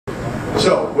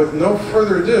So, with no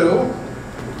further ado,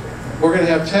 we're going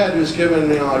to have Ted, who's given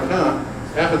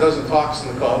half a dozen talks in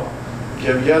the club,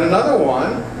 give yet another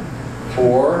one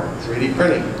for 3D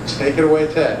printing. Take it away,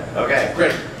 Ted. Okay.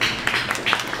 Great.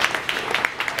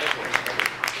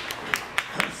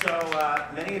 So,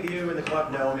 many of you in the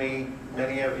club know me.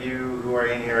 Many of you who are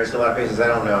in here, I still have faces I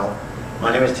don't know.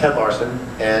 My name is Ted Larson,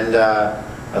 and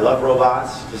I love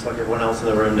robots, just like everyone else in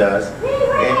the room does.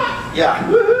 And, yeah,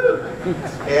 woohoo!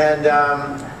 And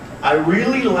I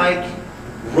really like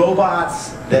robots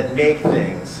that make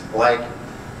things. Like,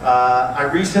 I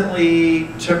recently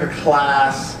took a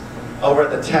class over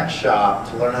at the tech shop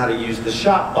to learn how to use the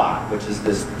ShopBot, which is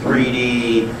this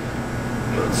 3D,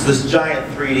 it's this giant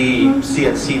 3D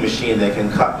CNC machine that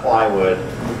can cut plywood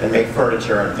and make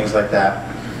furniture and things like that.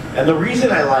 And the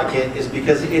reason I like it is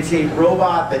because it's a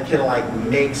robot that can like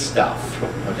make stuff,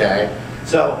 okay?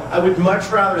 So I would much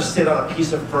rather sit on a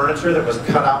piece of furniture that was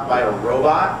cut out by a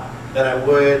robot than I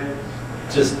would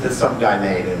just that some guy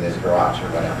made in his garage or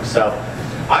whatever. So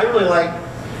I really like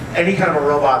any kind of a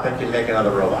robot that can make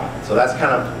another robot. So that's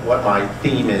kind of what my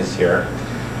theme is here.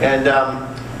 And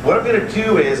what I'm going to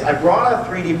do is I brought a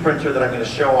 3D printer that I'm going to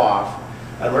show off,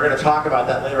 and we're going to talk about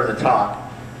that later in the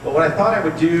talk. But what I thought I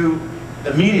would do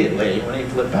immediately, when you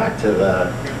flip back to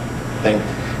the thing,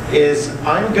 is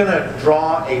I'm going to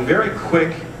draw a very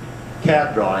quick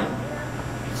CAD drawing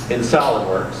in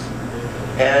SolidWorks,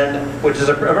 and which is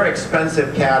a very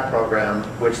expensive CAD program,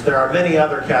 which there are many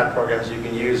other CAD programs you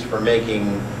can use for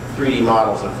making 3D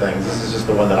models of things. This is just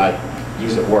the one that I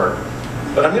use at work.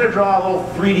 But I'm going to draw a little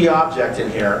 3D object in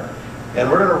here, and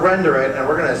we're going to render it, and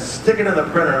we're going to stick it in the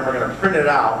printer, and we're going to print it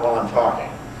out while I'm talking.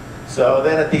 So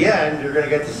then at the end, you're going to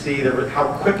get to see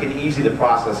how quick and easy the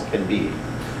process can be.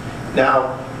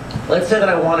 Now, let's say that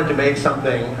I wanted to make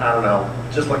something, I don't know,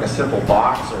 just like a simple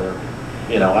box, or,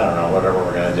 I don't know, whatever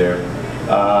we're going to do.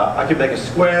 I could make a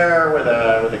square with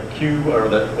a cube, or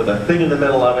with a thing in the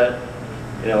middle of it.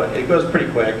 It goes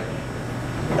pretty quick.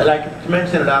 And I could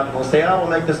dimension it up, and we'll say, oh, we'll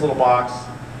make this little box,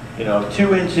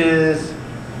 2 inches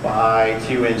by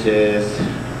 2 inches,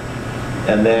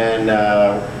 and then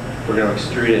we're going to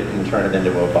extrude it and turn it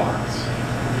into a box.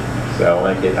 So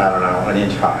make it, I don't know, 1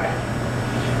 inch high.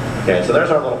 Okay, so there's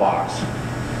our little box.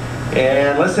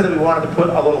 And let's say that we wanted to put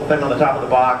a little thing on the top of the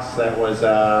box that was,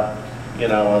 a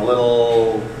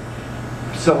little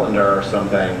cylinder or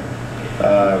something.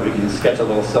 We can sketch a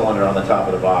little cylinder on the top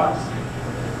of the box.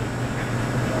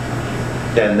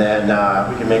 And then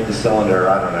we can make the cylinder,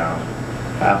 I don't know,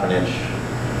 1/2 inch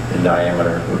in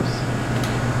diameter. Oops.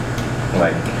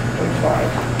 Like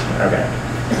 0.5. Okay.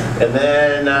 And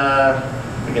then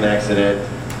we can exit it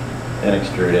and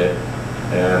extrude it.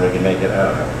 And we can make it, I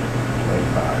don't know,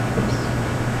 0.5. Oops.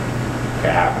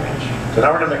 Okay, 1/2 inch. So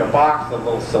now we're going to make a box with a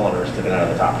little cylinder sticking out of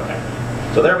the top of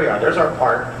it. So there we are. There's our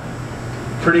part.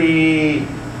 Pretty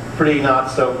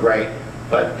not so great,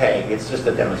 but hey, it's just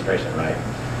a demonstration, right?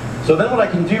 So then what I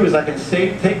can do is I can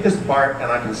take this part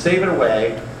and I can save it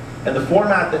away, and the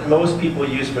format that most people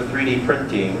use for 3D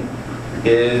printing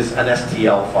is an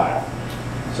STL file.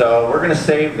 So we're going to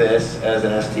save this as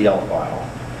an STL file.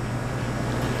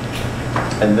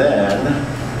 And then,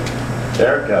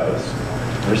 there it goes.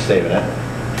 We're saving it.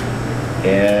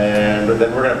 And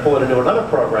then we're going to pull it into another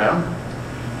program.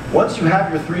 Once you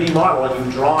have your 3D model and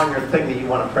you've drawn your thing that you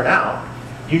want to print out,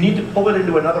 you need to pull it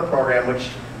into another program, which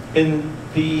in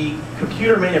the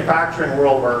computer manufacturing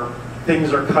world where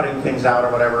things are cutting things out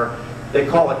or whatever, they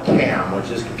call it CAM, which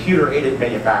is computer-aided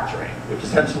manufacturing, which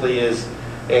essentially is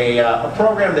a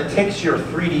program that takes your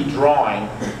 3D drawing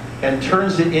and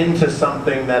turns it into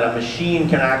something that a machine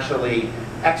can actually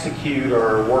execute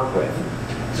or work with.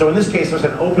 So in this case, there's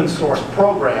an open source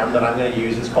program that I'm going to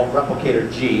use. It's called Replicator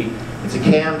G. It's a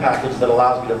CAM package that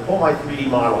allows me to pull my 3D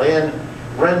model in,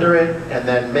 render it, and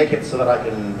then make it so that I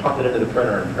can pump it into the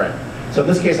printer and print. So in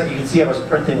this case, you can see I was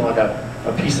printing like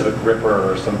a piece of a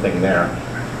gripper or something there.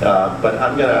 But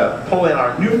I'm going to pull in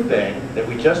our new thing that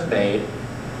we just made,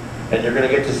 and you're going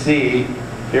to get to see,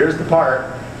 here's the part,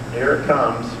 here it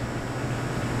comes,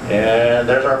 and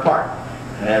there's our part.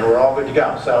 And we're all good to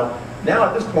go. So now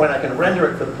at this point, I can render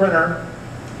it for the printer,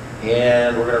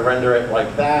 and we're going to render it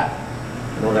like that,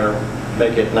 and we're going to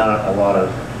make it not a lot of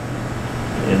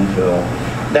infill.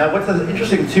 Now what's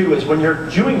interesting too is when you're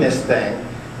doing this thing,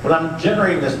 when I'm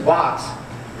generating this box,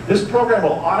 this program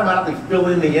will automatically fill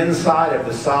in the inside of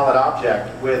the solid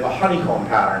object with a honeycomb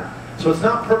pattern. So it's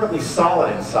not perfectly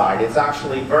solid inside, it's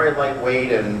actually very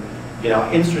lightweight and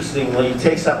interestingly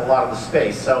takes up a lot of the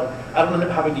space. So I don't end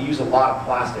up having to use a lot of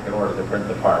plastic in order to print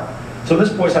the part. So in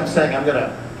this point I'm saying I'm going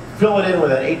to fill it in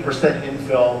with an 8%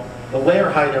 infill. The layer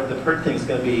height of the printing is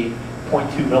going to be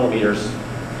 0.2 millimeters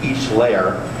each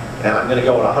layer, and I'm going to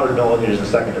go at 100 millimeters a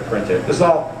second to print it. This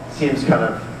all seems kind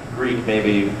of Greek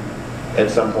maybe at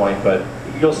some point, but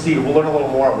you'll see, we'll learn a little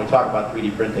more when we talk about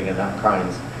 3D printing and that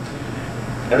kinds.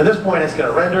 And at this point, it's going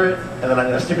to render it, and then I'm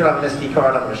going to stick it on an SD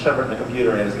card, I'm going to shove it in the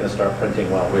computer, and it's going to start printing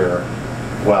while we're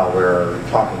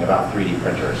talking about 3D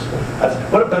printers.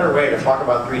 What a better way to talk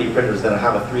about 3D printers than to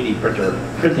have a 3D printer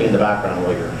printing in the background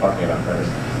while you're talking about printers.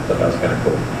 I thought that was kind of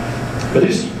cool. But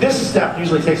this step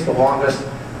usually takes the longest.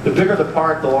 The bigger the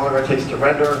part, the longer it takes to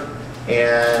render,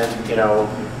 and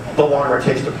the longer it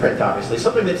takes to print, obviously.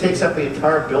 Something that takes up the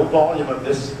entire build volume of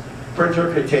this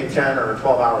printer could take 10 or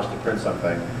 12 hours to print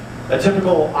something. A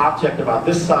typical object about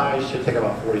this size should take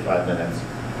about 45 minutes.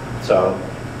 So,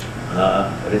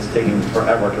 but it's taking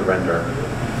forever to render.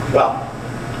 Well,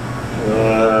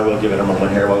 we'll give it a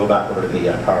moment here. We'll go back over to the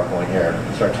PowerPoint here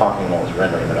and start talking while it's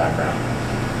rendering in the background.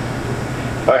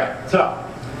 Okay, so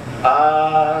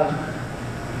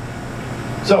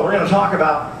we're going to talk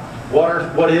about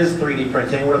what is 3D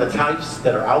printing, what are the types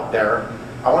that are out there.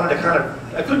 I wanted to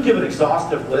I couldn't give an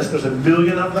exhaustive list, there's a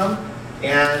million of them,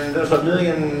 and there's a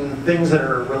million things that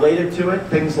are related to it,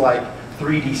 things like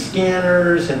 3D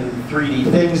scanners and 3D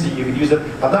things that you could use it.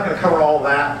 I'm not going to cover all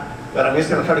that, but I'm just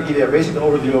going to try to give you a basic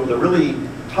overview of the really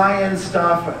high-end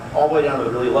stuff, all the way down to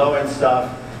the really low-end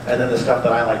stuff, and then the stuff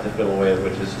that I like to fiddle with,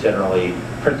 which is generally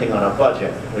printing on a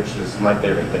budget, which is my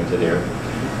favorite thing to do.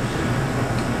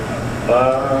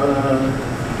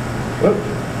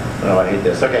 Oh, I hate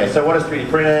this. Okay, so what is 3D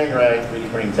printing, right? 3D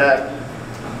printing tech,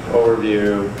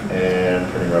 overview, and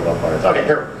printing robot parts. Okay,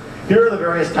 here are the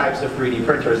various types of 3D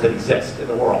printers that exist in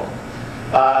the world.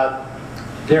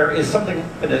 There is something,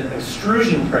 an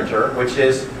extrusion printer, which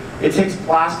is, it takes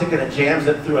plastic and it jams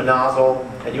it through a nozzle,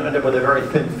 and you end up with a very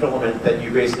thin filament that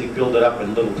you basically build it up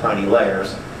in little tiny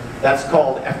layers. That's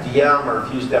called FDM, or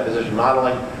fused deposition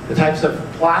modeling. The types of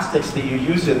plastics that you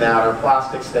use in that are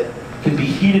plastics that can be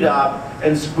heated up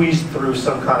and squeezed through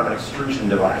some kind of an extrusion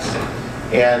device.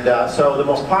 And so the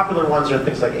most popular ones are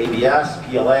things like ABS,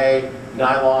 PLA,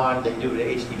 nylon, they do it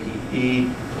at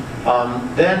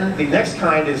HDPE. Then the next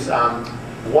kind is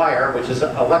wire, which is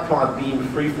electron beam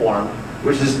freeform,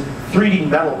 which is 3D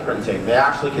metal printing. They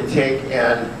actually can take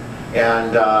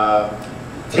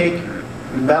take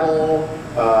metal,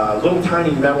 little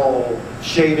tiny metal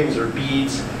shavings or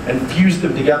beads and fuse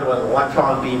them together with an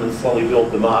electron beam and slowly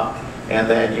build them up. And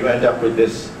then you end up with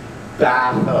this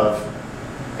bath of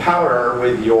powder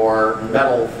with your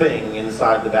metal thing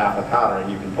inside the bath of powder,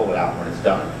 and you can pull it out when it's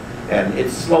done. And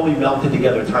it's slowly melted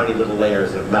together tiny little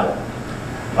layers of metal.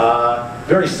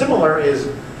 Very similar is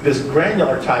this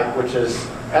granular type, which is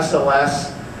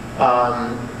SLS.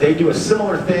 They do a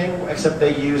similar thing, except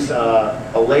they use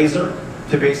a laser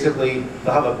to basically,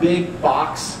 they'll have a big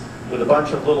box with a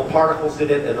bunch of little particles in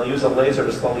it, and they'll use a laser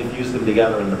to slowly fuse them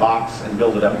together in the box and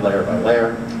build it up layer by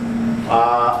layer.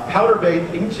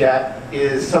 Powder-based inkjet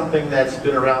is something that's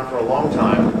been around for a long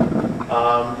time.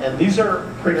 And these are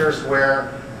printers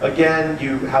where, again,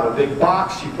 you have a big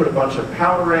box, you put a bunch of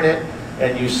powder in it,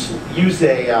 and you use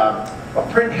a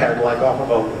print head like off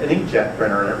of an inkjet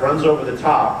printer, and it runs over the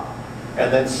top,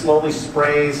 and then slowly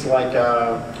sprays like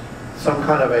some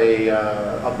kind of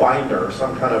a binder,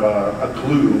 some kind of a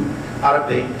glue out of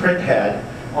the print head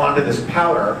onto this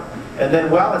powder, and then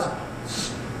while it's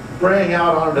spraying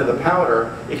out onto the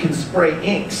powder, it can spray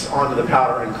inks onto the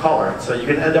powder and color it. So you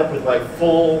can end up with like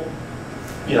full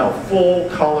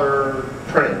color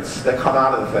prints that come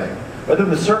out of the thing. But then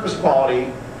the surface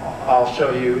quality, I'll show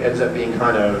you, ends up being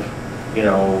kind of,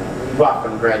 rough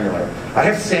and granular. I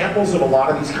have samples of a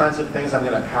lot of these kinds of things. I'm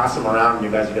going to pass them around, and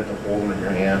you guys get to hold them in your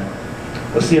hand.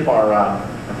 Let's see if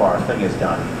our thing is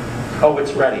done. Oh,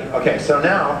 it's ready. Okay, so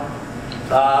now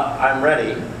I'm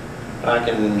ready. I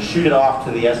can shoot it off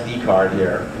to the SD card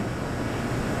here.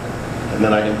 And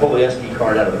then I can pull the SD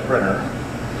card out of the printer.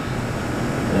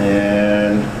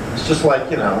 And it's just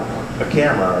like, a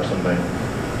camera or something.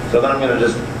 So then I'm going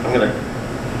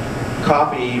to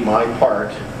copy my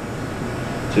part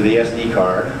to the SD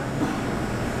card.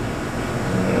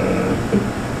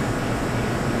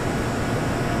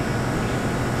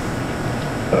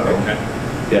 Okay.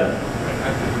 Yeah.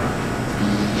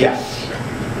 Yes.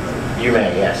 You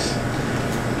may, yes.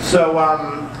 So,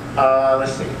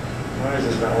 let's see. Why is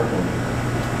this not working?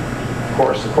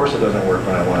 Of course it doesn't work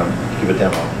when I want to give a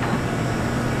demo.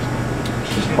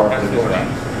 It's just part of the course.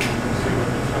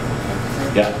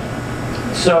 Yeah.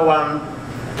 So,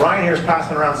 Brian here is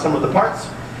passing around some of the parts,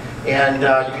 and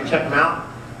you can check them out.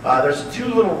 There's two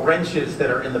little wrenches that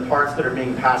are in the parts that are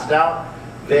being passed out.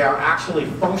 They are actually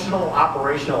functional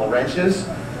operational wrenches.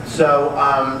 So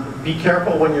be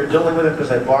careful when you're dealing with it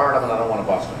because I borrowed them and I don't want to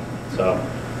bust them. So,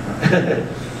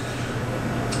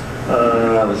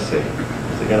 let's see.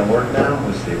 Is it going to work now?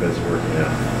 Let's see if it's working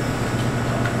now.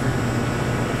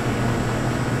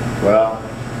 Well,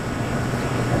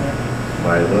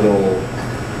 my little,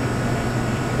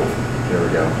 here we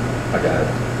go. I got it.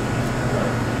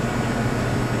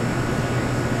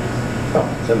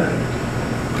 Oh, it's in there.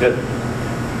 Good.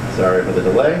 Sorry for the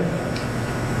delay.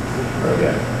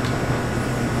 Okay.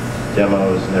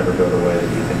 Demos never go the way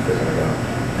that you think they're going to go.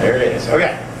 There it is.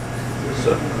 Okay.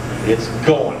 So it's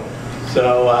going.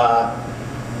 So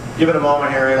give it a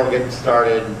moment here. It'll get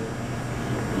started.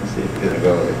 Let's see if it's going to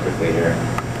go really quickly here.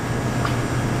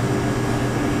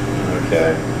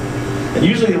 Okay. And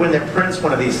usually when it prints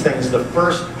one of these things, the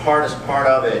first hardest part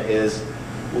of it is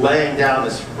laying down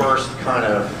this first kind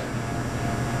of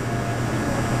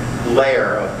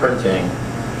layer of printing,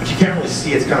 which you can't really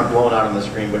see. It's kind of blown out on the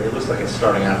screen, but it looks like it's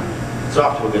starting out. It's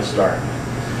off to a good start.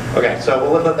 Okay, so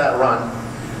we'll let that run,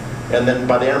 and then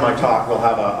by the end of my talk, we'll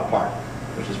have a part,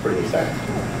 which is pretty exciting.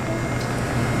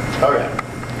 Okay.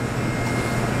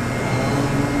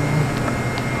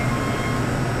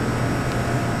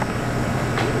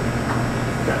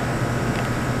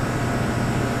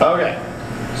 Okay,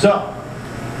 so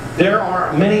there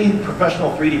are many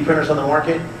professional 3D printers on the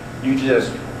market. You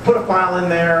just put a file in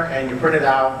there and you print it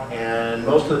out, and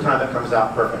most of the time it comes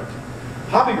out perfect.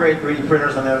 Hobby grade 3D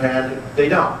printers, on the other hand, they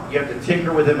don't. You have to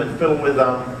tinker with them and fiddle with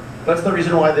them. That's the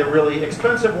reason why they're really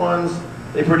expensive ones.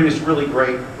 They produce really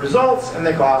great results and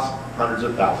they cost hundreds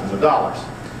of thousands of dollars.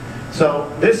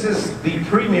 So this is the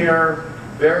premier,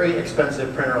 very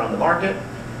expensive printer on the market.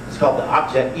 It's called the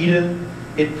Objet Eden.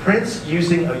 It prints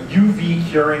using a UV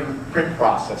curing print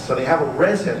process. So they have a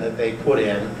resin that they put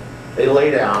in, they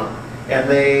lay down, and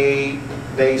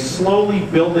they slowly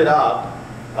build it up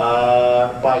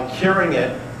by curing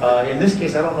it. In this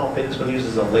case, I don't know if this one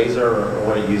uses a laser or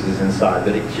what it uses inside,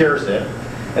 but it cures it.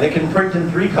 And it can print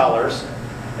in 3 colors,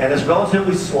 and it's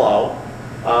relatively slow.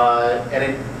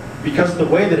 Because of the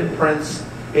way that it prints,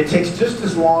 it takes just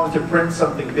as long to print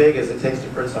something big as it takes to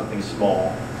print something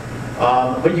small.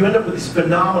 But you end up with these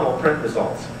phenomenal print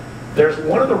results. There's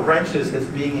one of the wrenches that's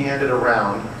being handed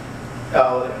around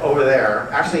over there.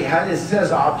 Actually, it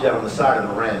says Objet on the side of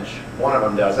the wrench. One of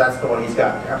them does. That's the one he's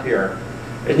got up here.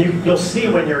 And you'll see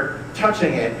when you're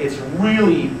touching it, it's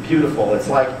really beautiful. It's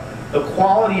like the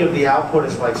quality of the output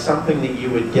is like something that you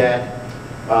would get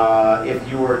if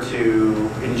you were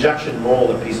to injection mold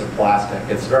a piece of plastic.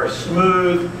 It's very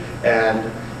smooth,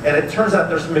 and it turns out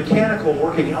there's mechanical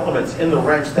working elements in the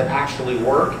wrench that actually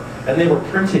work, and they were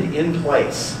printed in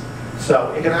place.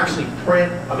 So it can actually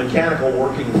print a mechanical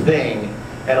working thing,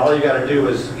 and all you got to do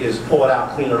is pull it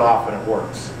out, clean it off, and it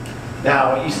works.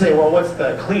 Now, you say, well, what's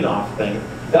the clean off thing?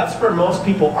 That's where most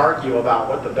people argue about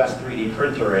what the best 3D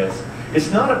printer is.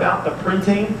 It's not about the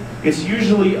printing, it's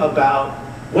usually about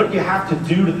what you have to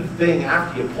do to the thing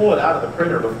after you pull it out of the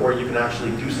printer before you can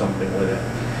actually do something with it.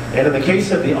 And in the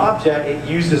case of the Objet, it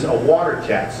uses a water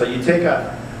jet. So you take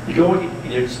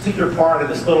you stick your part in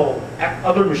this little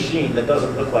other machine that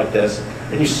doesn't look like this,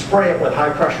 and you spray it with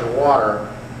high pressure water,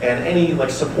 and any like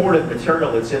supportive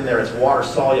material that's in there, it's water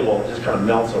soluble, it just kind of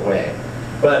melts away.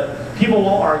 But people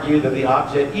will argue that the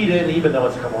Objet Eden, even though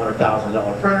it's a couple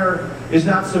 $100,000 printer, is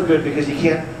not so good because you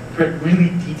can't print really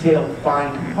detailed,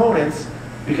 fine components,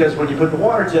 because when you put the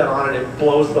water jet on it, it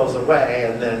blows those away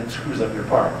and then screws up your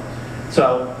part.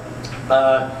 So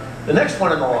the next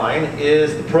one in the line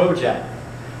is the ProJet.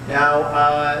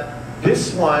 Now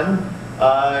this one,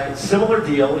 similar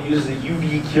deal, uses a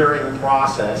UV curing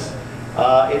process.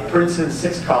 It prints in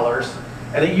 6 colors,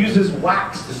 and it uses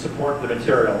wax to support the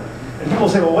material. And people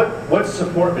say, well, what's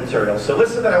support material? So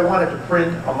let's say that I wanted to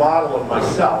print a model of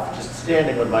myself, just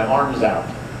standing with my arms out,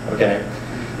 okay?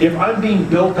 If I'm being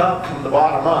built up from the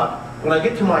bottom up, when I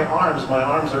get to my arms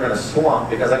are going to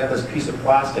slump because I got this piece of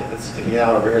plastic that's sticking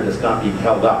out over here that's not being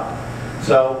held up.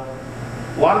 So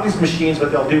a lot of these machines,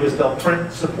 what they'll do is they'll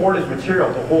print supportive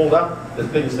material to hold up the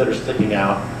things that are sticking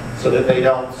out so that they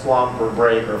don't slump or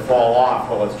break or fall off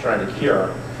while it's trying to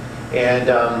cure. And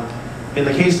in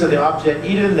the case of the Objet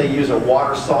Eden, they use a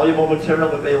water-soluble material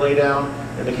that they lay down.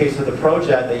 In the case of the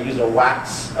ProJet, they use a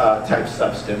wax-type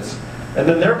substance. And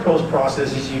then their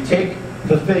post-process is you take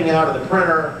the thing out of the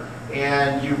printer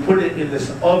and you put it in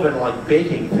this oven like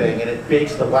baking thing, and it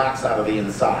bakes the wax out of the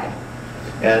inside.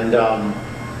 And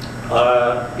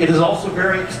it is also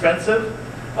very expensive,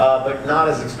 but not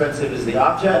as expensive as the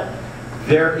Objet.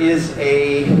 There is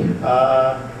a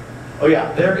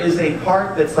there is a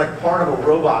part that's like part of a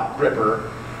robot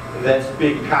gripper that's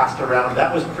being passed around.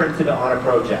 That was printed on a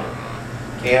ProJet.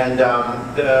 And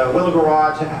the Willow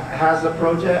Garage has a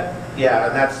project. Yeah,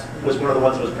 and that was one of the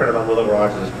ones that was printed on Willow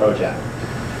Garage's project.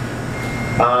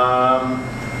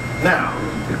 Now,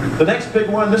 the next big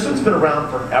one, this one's been around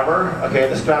forever, okay,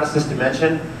 the Stratasys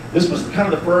Dimension. This was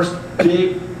kind of the first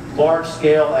big,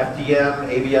 large-scale FDM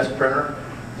ABS printer.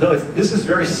 So this is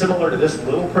very similar to this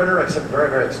little printer, except very,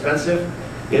 very expensive.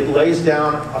 It lays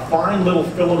down a fine little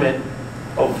filament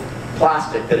of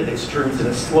plastic that it extrudes, and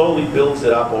it slowly builds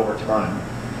it up over time.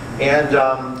 And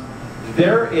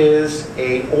there is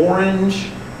a orange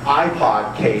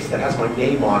iPod case that has my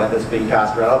name on it that's being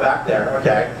passed around. Oh, back there,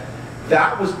 okay.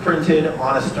 That was printed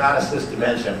on a Stratasys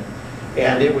Dimension.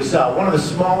 And it was one of the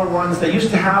smaller ones. They used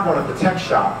to have one at the tech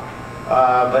shop,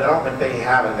 but I don't think they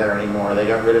have it there anymore. They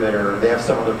got rid of it, or they have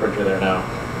some other printer there now.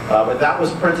 But that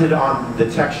was printed on the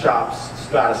tech shop's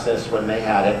Stratasys when they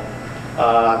had it.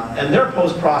 And their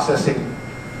post-processing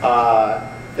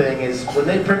thing is when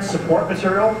they print support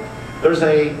material, there's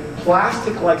a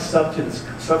plastic-like substance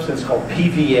called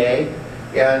PVA,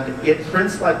 and it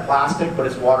prints like plastic, but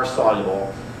it's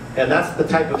water-soluble. And that's the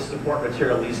type of support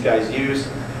material these guys use.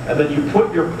 And then you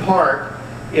put your part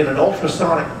in an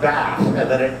ultrasonic bath, and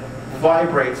then it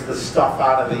vibrates the stuff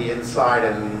out of the inside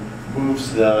and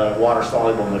moves the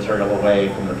water-soluble material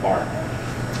away from the part.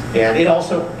 And it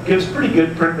also gives pretty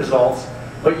good print results,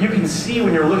 but you can see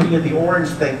when you're looking at the orange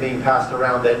thing being passed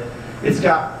around that it's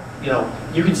got, you know,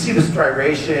 you can see the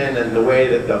striation and the way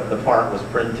that the part was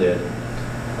printed.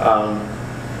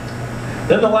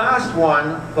 Then the last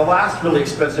one, the last really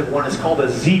expensive one, is called a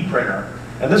Z printer.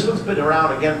 And this one's been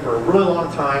around again for a really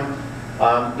long time.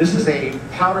 This is a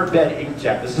powder bed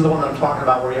inkjet. This is the one that I'm talking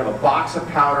about, where you have a box of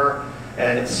powder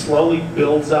and it slowly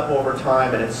builds up over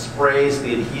time and it sprays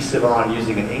the adhesive on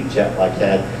using an inkjet like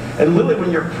that. And literally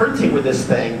when you're printing with this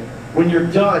thing, when you're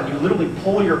done, you literally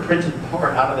pull your printed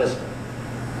part out of this,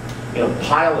 you know,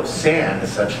 pile of sand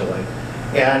essentially.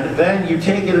 And then you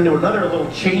take it into another little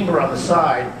chamber on the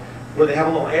side where they have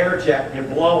a little air jet, and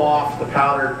you blow off the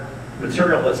powdered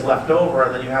material that's left over,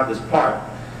 and then you have this part.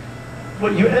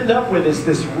 What you end up with is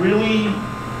this really,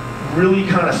 really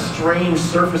kind of strange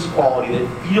surface quality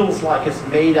that feels like it's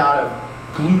made out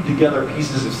of glued together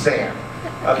pieces of sand.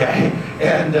 Okay,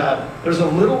 and there's a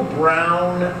little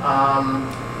brown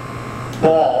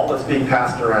ball that's being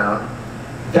passed around.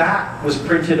 That was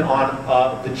printed on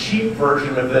the cheap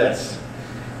version of this.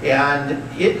 And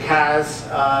it has,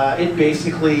 it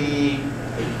basically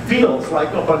feels like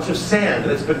a bunch of sand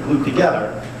that's been glued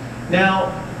together.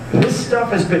 Now, this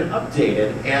stuff has been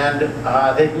updated, and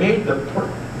they've made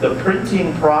the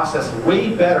printing process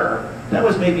way better. That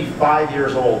was maybe 5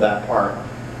 years old, that part.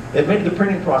 They've made the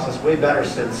printing process way better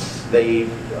since they've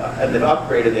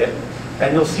upgraded it.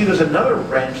 And you'll see there's another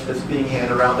wrench that's being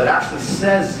handed around that actually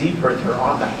says Z printer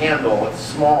on the handle. It's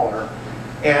smaller.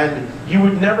 And you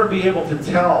would never be able to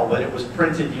tell that it was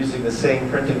printed using the same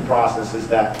printing process as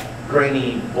that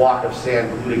grainy block of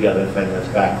sand glue together thing that's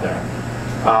back there.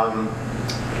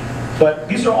 But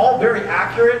these are all very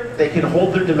accurate. They can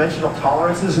hold their dimensional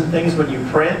tolerances and things when you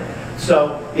print.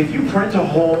 So if you print a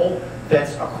hole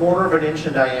that's 1/4 of an inch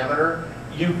in diameter,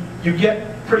 you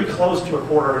get pretty close to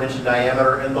 1/4 of an inch in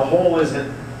diameter, and the hole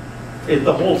isn't,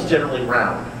 the hole's generally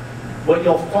round. What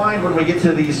you'll find when we get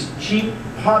to these cheap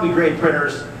hobby grade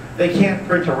printers, they can't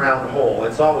print a round hole.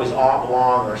 It's always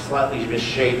oblong or slightly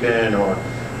misshapen or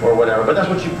whatever. But that's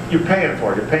what you're paying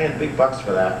for. You're paying big bucks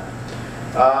for that.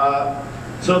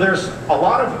 So there's a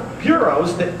lot of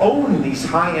bureaus that own these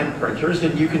high-end printers,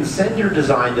 and you can send your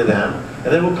design to them,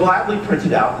 and they will gladly print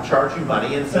it out and charge you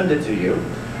money and send it to you.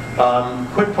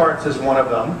 Quick Parts is one of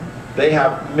them. They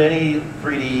have many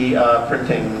 3D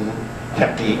printing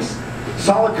techniques.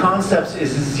 Solid Concepts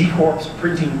is a Z-Corp's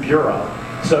printing bureau.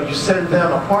 So you send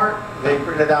them a part, they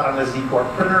print it out on a Z-Corp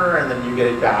printer, and then you get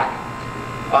it back.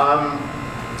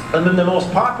 And then the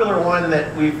most popular one that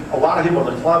a lot of people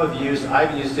in the club have used,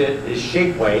 I've used it, is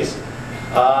Shapeways.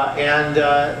 I'm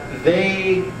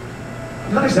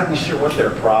not exactly sure what their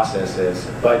process is,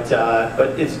 but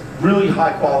it's really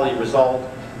high quality result,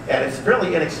 and it's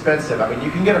fairly inexpensive. I mean,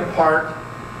 you can get a part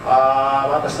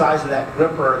about the size of that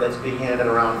gripper that's being handed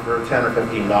around for $10 or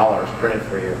 $15 printed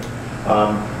for you.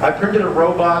 I printed a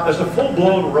robot. There's a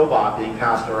full-blown robot being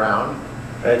passed around.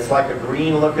 It's like a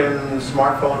green-looking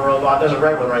smartphone robot. There's a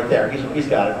red one right there. He's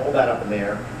got it. Hold that up in the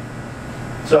air.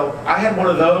 So I had one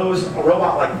of those, a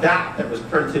robot like that was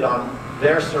printed on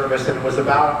their service, and it was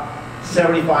about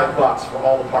 75 bucks for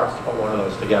all the parts to put one of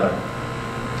those together.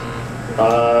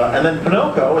 And then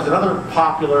Pinocchio is another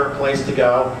popular place to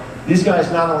go. These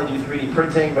guys not only do 3D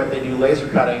printing, but they do laser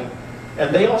cutting.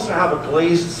 And they also have a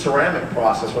glazed ceramic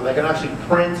process where they can actually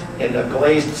print in a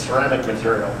glazed ceramic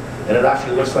material. And it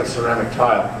actually looks like ceramic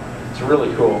tile. It's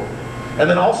really cool. And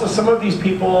then also some of these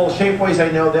people, Shapeways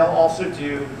I know, they'll also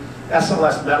do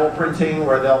SLS metal printing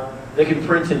where they can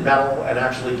print in metal and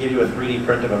actually give you a 3D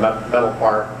print of a metal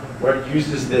part where it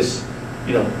uses this,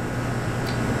 you know,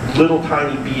 little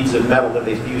tiny beads of metal that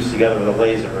they fuse together with a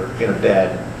laser in a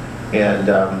bed, and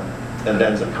it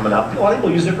ends up coming out. A lot of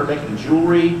people use it for making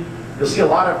jewelry. You'll see a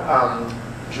lot of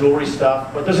jewelry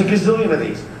stuff, but there's a gazillion of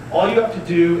these. All you have to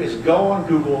do is go on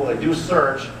Google and do a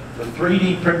search for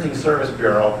 3D Printing Service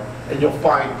Bureau, and you'll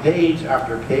find page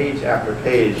after page after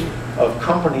page of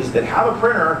companies that have a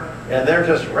printer, and they're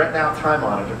just renting out time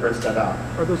on it to print stuff out.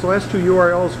 Are those last two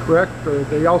URLs correct, or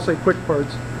they all say quick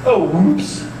parts? Oh,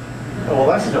 whoops. Oh, well,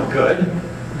 that's no good.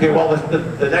 Okay, well,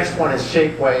 the next one is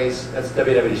Shapeways. That's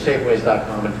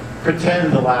www.shapeways.com. And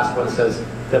pretend the last one says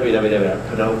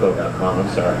www.pinocchio.com. I'm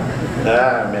sorry.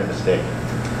 I made a mistake.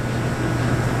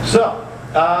 So,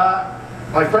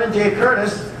 my friend Dave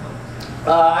Curtis,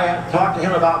 I talked to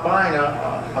him about buying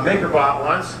a Makerbot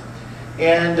once.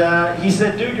 And he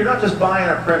said, dude, you're not just buying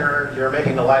a printer, you're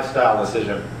making a lifestyle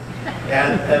decision.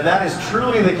 And that is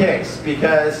truly the case,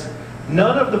 because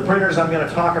none of the printers I'm going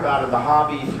to talk about in the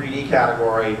hobby 3D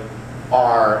category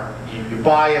are, you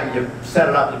buy them, you set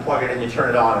it up, you plug it in, you turn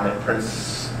it on, and it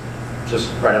prints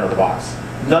just right out of the box.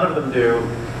 None of them do,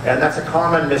 and that's a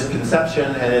common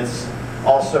misconception, and it's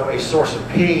also a source of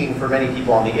pain for many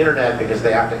people on the internet because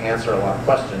they have to answer a lot of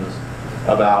questions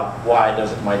about why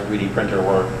doesn't my 3D printer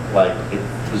work like it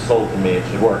was sold to me it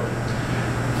should work.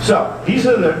 So these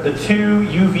are the two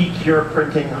UV cure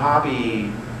printing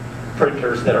hobby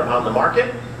printers that are on the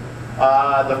market.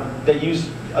 They use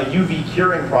a UV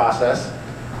curing process.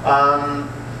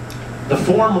 The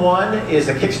Form 1 is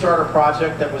a Kickstarter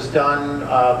project that was done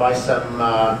by some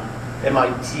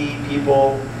MIT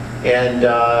people, and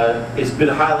it's been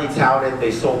highly touted.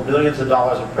 They sold millions of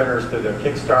dollars of printers through their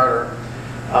Kickstarter.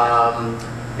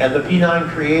 And the B9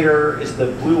 Creator is the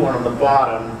blue one on the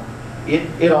bottom.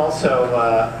 It also,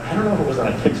 I don't know if it was on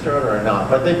a Kickstarter or not,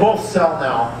 but they both sell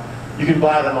now. You can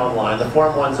buy them online. The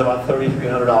Form 1's about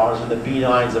 $3,300 and the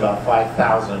B9's about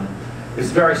 $5,000. It's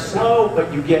very slow,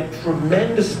 but you get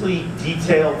tremendously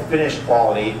detailed finished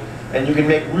quality, and you can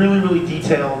make really, really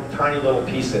detailed, tiny little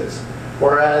pieces.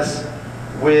 Whereas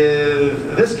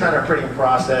with this kind of printing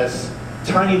process,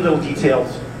 tiny little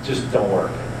details just don't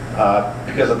work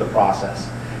because of the process.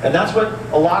 And that's what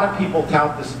a lot of people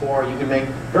tout this for. You can make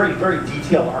very, very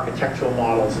detailed architectural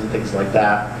models and things like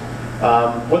that.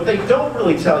 What they don't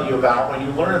really tell you about when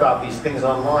you learn about these things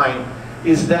online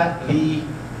is that the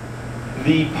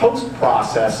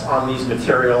post-process on these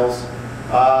materials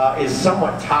is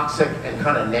somewhat toxic and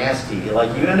kind of nasty.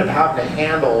 Like, you end up having to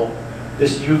handle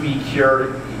this UV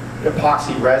cured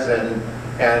epoxy resin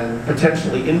and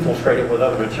potentially infiltrate it with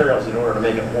other materials in order to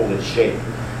make it hold its shape.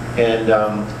 And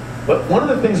but one of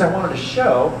the things I wanted to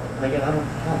show, and again, I don't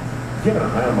give an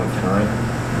eye on my time.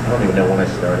 I don't even know when I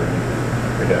started.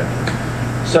 Okay.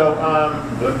 So,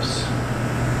 whoops.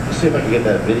 Let's see if I can get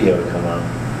that video to come on.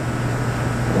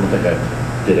 I don't think I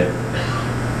did it.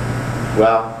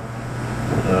 Well,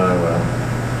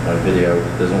 my video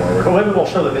doesn't want to work. Well, maybe we'll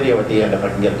show the video at the end if I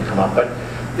can get it to come up. But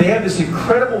they have this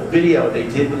incredible video they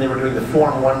did when they were doing the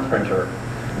Form 1 printer,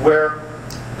 where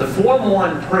the Form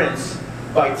 1 prints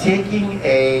by taking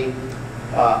a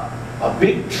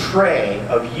big tray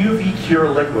of UV cure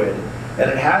liquid, and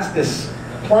it has this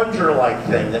plunger-like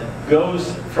thing that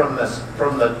goes from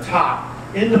the top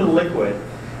into the liquid,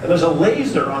 and there's a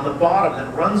laser on the bottom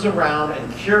that runs around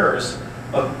and cures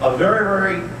a very,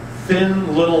 very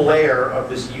thin little layer of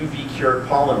this UV cured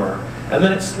polymer, and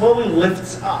then it slowly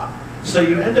lifts up. So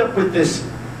you end up with this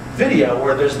video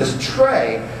where there's this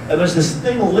tray, and there's this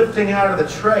thing lifting out of the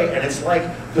tray, and it's like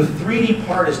the 3D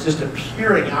part is just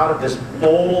appearing out of this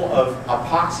bowl of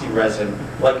epoxy resin,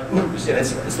 like ooze, and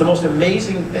it's the most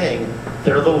amazing thing,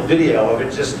 their little video of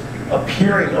it just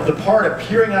appearing, of the part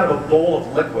appearing out of a bowl of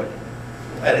liquid.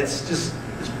 And it's just,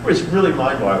 it's really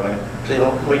mind-boggling. So, you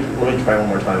know, let me try one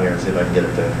more time here and see if I can get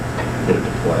it to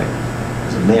play.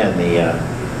 So man,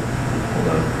 hold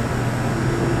on.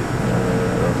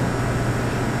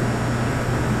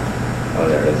 Oh,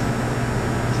 there it is.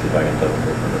 Let's see if I can double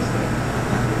click on this thing.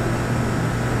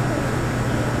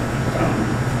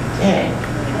 Dang.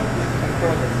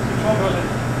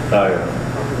 Oh,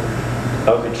 yeah.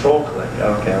 Oh, control click.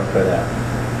 Okay, I'll try that.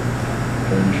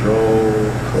 Control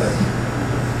click.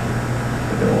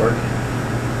 Is it going to work?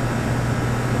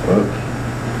 Whoop.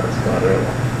 That's not it.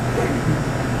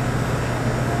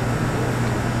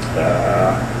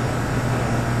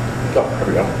 Oh, there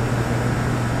we go.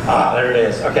 Ah, there it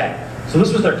is. Okay. So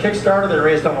this was their Kickstarter. They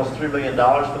raised almost $3 million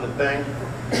for the thing.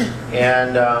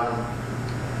 And I'm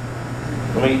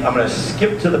going to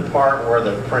skip to the part where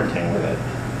they're printing with it.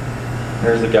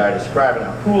 Here's the guy describing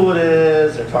how cool it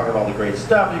is. They're talking about all the great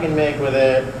stuff you can make with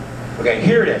it. Okay,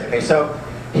 here it is. Okay, so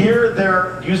here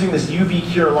they're using this UV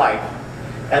cure light.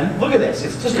 And look at this.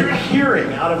 It's just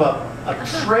appearing out of a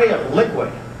tray of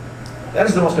liquid. That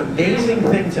is the most amazing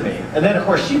thing to me. And then, of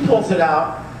course, she pulls it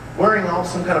out, wearing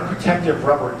some kind of protective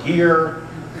rubber gear,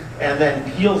 and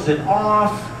then peels it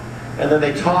off. And then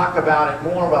they talk about it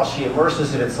more while she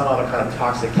immerses it in some other kind of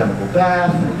toxic chemical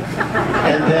bath.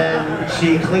 And then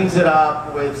she cleans it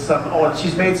up with some, and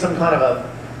she's made some kind of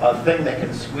a thing that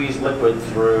can squeeze liquid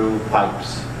through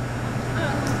pipes.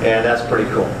 And that's pretty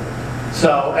cool.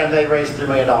 So, and they raised $3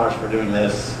 million for doing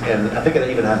this, and I think it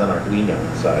even has an Arduino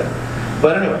inside.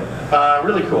 But anyway,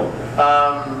 really cool.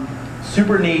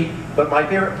 Super neat, but my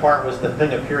favorite part was the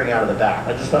thing appearing out of the back.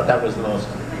 I just thought that was the most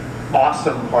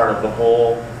awesome part of the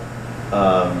whole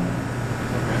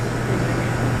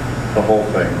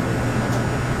thing.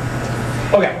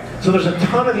 Okay, so there's a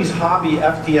ton of these hobby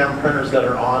FDM printers that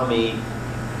are on the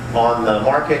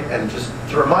market, and just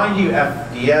to remind you,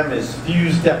 FDM is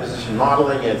fused deposition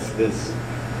modeling. It's this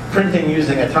printing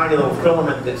using a tiny little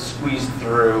filament that's squeezed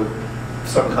through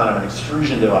some kind of an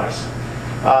extrusion device.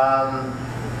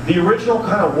 The original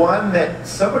kind of one that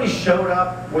somebody showed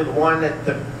up with one at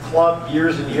the club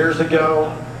years and years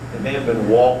ago. It may have been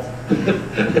Walt.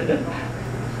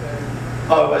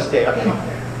 Oh, it was Dave. Okay.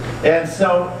 And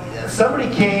so somebody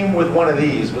came with one of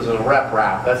these, was a rep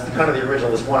wrap. That's kind of the original,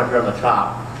 this one up here on the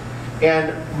top.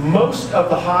 And most of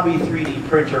the hobby 3D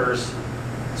printers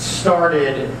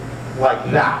started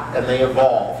like that, and they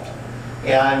evolved.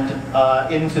 And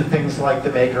into things like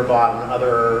the Makerbot and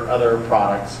other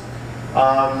products.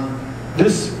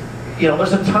 There's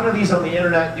a ton of these on the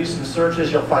internet. Do some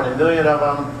searches, you'll find 1 million of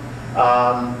them.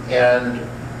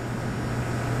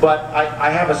 But I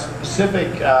have a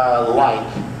specific like,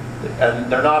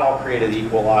 and they're not all created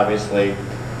equal, obviously.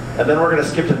 And then we're going to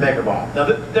skip to Makerbot.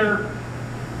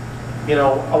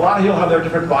 Now, a lot of people have their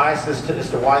different biases as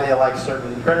to why they like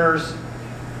certain printers.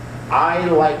 I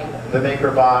like the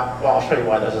Makerbot. Well, I'll show you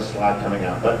why. There's a slide coming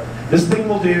out. But this thing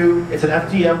will do, it's an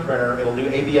FDM printer. It'll do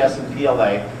ABS and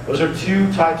PLA. Those are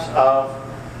two types of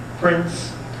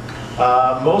prints.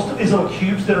 Most of these little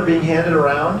cubes that are being handed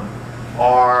around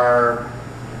are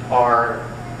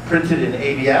printed in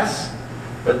ABS.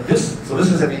 But this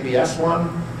is an ABS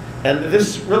one. And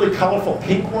this really colorful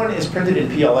pink one is printed in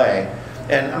PLA.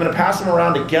 And I'm going to pass them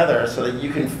around together so that you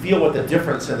can feel what the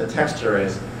difference in the texture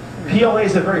is. PLA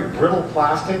is a very brittle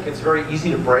plastic. It's very easy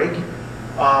to break.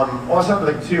 Also,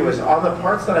 another thing too is on the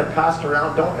parts that I passed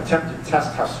around, don't attempt to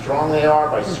test how strong they are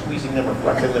by squeezing them or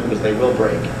flexing them, because they will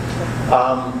break.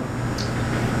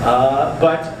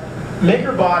 But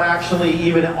Makerbot actually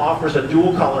even offers a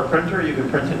dual color printer. You can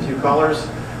print in 2 colors.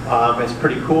 It's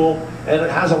pretty cool, and it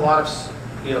has a lot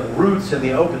of roots in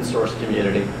the open source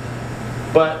community.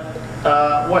 But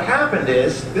what happened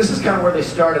is, this is kind of where they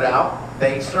started out.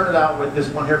 They started out with this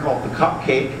one here called the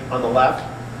Cupcake on the left,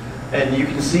 and you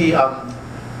can see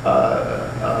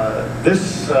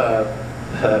this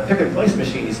pick and place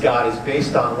machine he's got is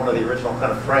based on one of the original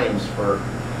kind of frames for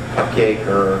Cupcake,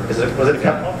 or was it a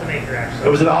Automaker, actually.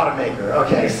 It was an Automaker.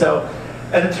 Okay, so,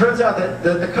 and it turns out that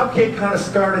the Cupcake kind of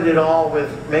started it all with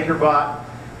Makerbot,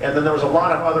 and then there was a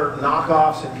lot of other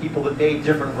knockoffs and people that made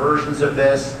different versions of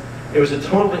this. It was a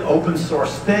totally open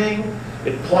source thing.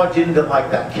 It plugged into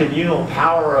like that communal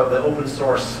power of the open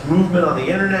source movement on the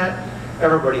internet.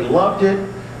 Everybody loved it.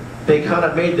 They kind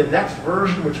of made the next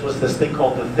version, which was this thing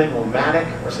called the Thingomatic,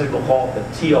 or some people call it the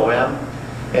TOM.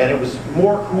 And it was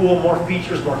more cool, more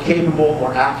features, more capable,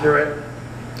 more accurate.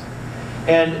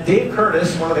 And Dave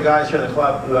Curtis, one of the guys here in the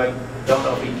club, who I don't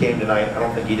know if he came tonight, I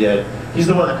don't think he did. He's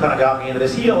the one that kind of got me into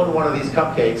this. He owned one of these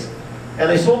Cupcakes. And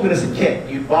they sold it as a kit.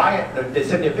 You'd buy it, they'd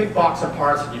send you a big box of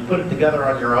parts, and you put it together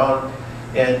on your own.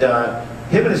 And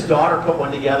him and his daughter put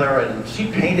one together, and she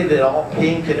painted it all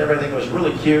pink and everything. It was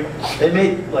really cute. They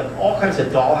made like all kinds of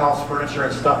dollhouse furniture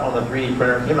and stuff on the 3D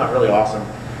printer. It came out really awesome.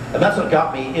 And that's what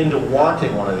got me into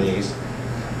wanting one of these.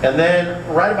 And then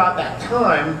right about that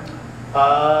time,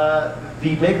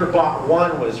 the Makerbot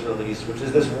 1 was released, which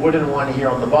is this wooden one here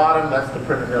on the bottom. That's the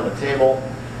printer here on the table.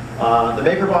 The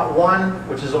Makerbot 1,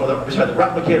 which is the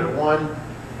Replicator 1,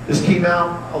 this came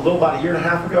out about a year and a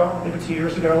half ago, maybe 2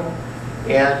 years ago.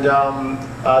 And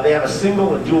they have a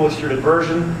single and dual extruded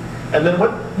version. And then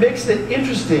what makes it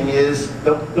interesting is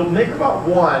the Makerbot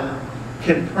 1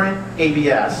 can print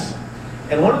ABS.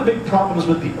 And one of the big problems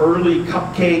with the early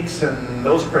Cupcakes and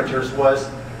those printers was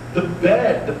the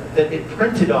bed that it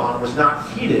printed on was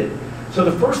not heated. So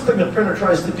the first thing the printer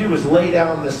tries to do is lay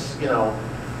down this,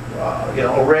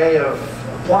 array of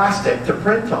plastic to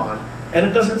print on, and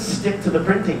it doesn't stick to the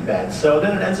printing bed. So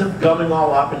then it ends up gumming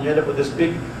all up, and you end up with this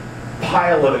big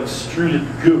pile of extruded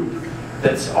goop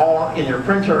that's all in your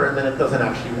printer, and then it doesn't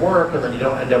actually work, and then you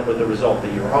don't end up with the result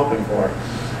that you were hoping for.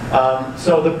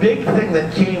 So the big thing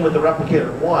that came with the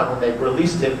Replicator 1 when they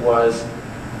released it was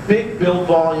big build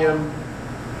volume,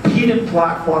 heated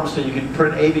platform so you could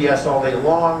print ABS all day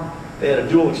long. They had a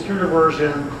dual extruder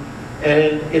version,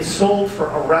 and it sold for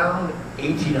around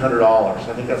 $1,800.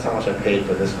 I think that's how much I paid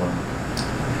for this one.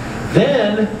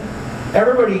 Then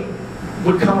everybody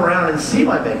would come around and see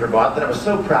my Makerbot that I was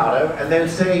so proud of, and they'd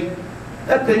say,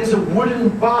 that thing's a wooden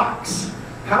box.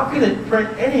 How can it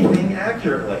print anything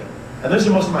accurately? And those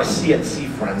are most of my CNC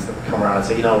friends that would come around and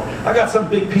say, I got some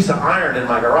big piece of iron in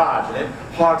my garage, and it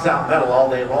hogs out metal all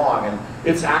day long, and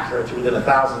it's accurate to within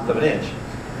 1,000th of an inch.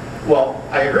 Well,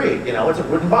 I agree, it's a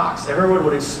wooden box. Everyone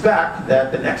would expect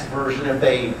that the next version, if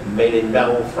they made a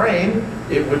metal frame,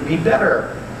 it would be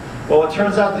better. Well, it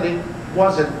turns out that it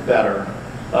wasn't better,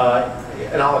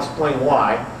 and I'll explain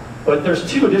why. But there's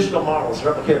two additional models,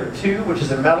 Replicator 2, which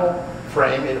is a metal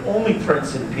frame. It only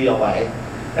prints in PLA.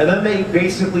 And then they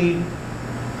basically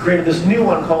created this new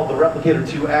one called the Replicator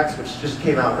 2X, which just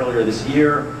came out earlier this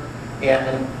year.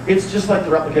 And it's just like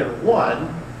the Replicator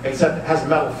 1, except it has a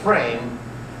metal frame,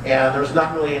 and there's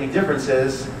not really any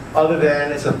differences other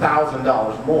than it's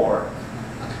 $1,000 more.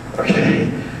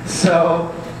 Okay,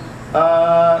 so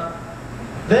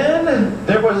then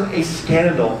there was a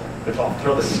scandal, which I'll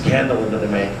throw the scandal into the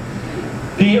mix.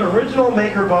 The original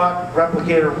Makerbot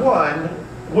Replicator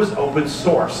 1 was open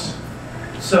source.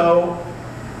 So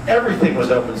everything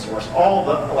was open source. All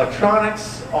the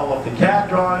electronics, all of the CAD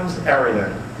drawings,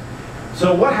 everything.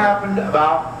 So what happened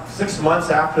about 6 months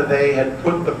after they had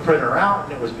put the printer out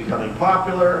and it was becoming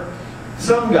popular,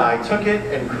 some guy took it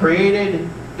and created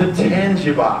the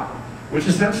Tangibot, which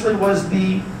essentially was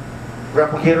the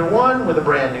Replicator 1 with a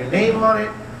brand new name on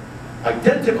it,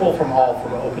 identical from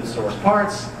open source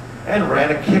parts, and ran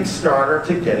a Kickstarter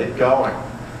to get it going.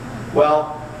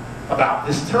 Well, about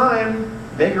this time,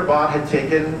 Makerbot had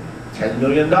taken $10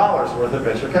 million worth of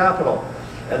venture capital,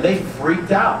 and they freaked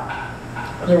out.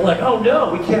 And they were like, oh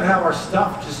no, we can't have our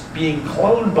stuff just being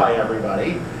cloned by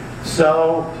everybody.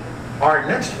 So our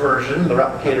next version, the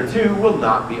Replicator 2, will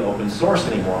not be open source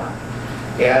anymore.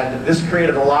 And this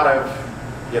created a lot of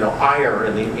ire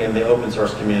in the open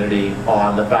source community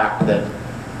on the fact that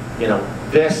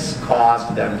this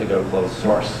caused them to go closed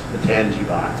source, the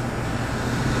Tangibot.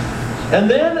 And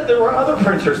then there were other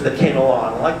printers that came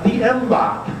along, like the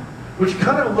M-Bot, which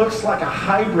kind of looks like a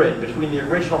hybrid between the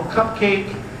original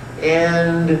Cupcake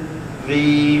and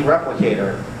the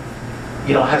Replicator.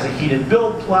 Has a heated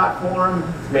build platform,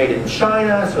 it's made in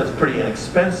China, so it's pretty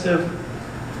inexpensive.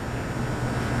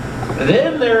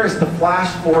 Then there's the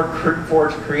Flash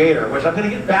Forge Creator, which I'm going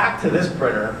to get back to this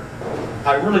printer.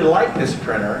 I really like this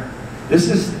printer. This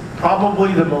is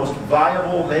probably the most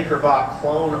viable Makerbot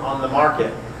clone on the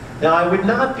market. Now, I would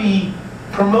not be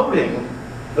promoting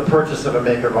the purchase of a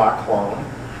Makerbot clone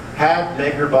had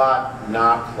Makerbot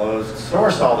not closed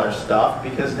source all their stuff,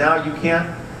 because now you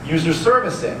can't user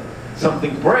service it.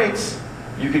 Something breaks,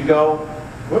 you can go,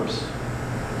 whoops,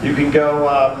 you can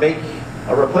go make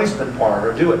a replacement part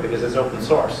or do it because it's open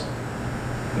source.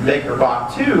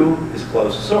 Makerbot 2 is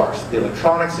closed source. The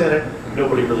electronics in it,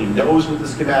 nobody really knows what the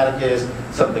schematic is.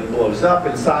 Something blows up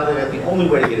inside of it. The only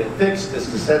way to get it fixed is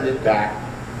to send it back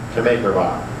to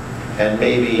Makerbot. And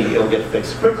maybe it'll get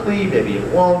fixed quickly, maybe it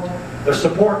won't. Their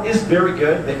support is very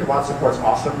good. Makerbot support's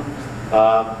awesome.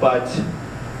 But,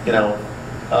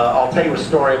 I'll tell you a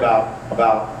story about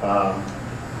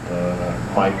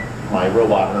my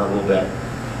robot in a little bit.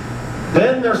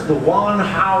 Then there's the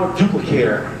Wanhao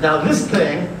duplicator. Now this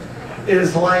thing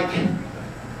is like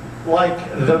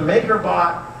the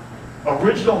Makerbot,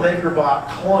 original Makerbot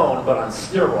clone, but on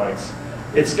steroids.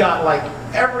 It's got like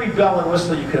every bell and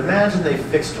whistle you can imagine. They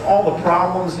fixed all the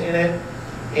problems in it,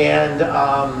 and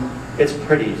it's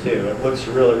pretty too. It looks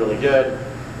really, really good.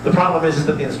 The problem is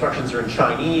that the instructions are in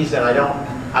Chinese, and I know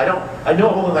of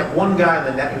only like one guy on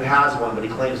the net who has one, but he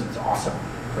claims it's awesome,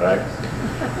 right?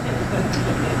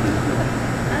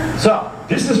 So,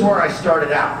 this is where I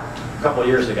started out a couple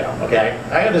years ago, okay?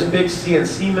 I have this big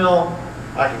CNC mill.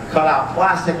 I can cut out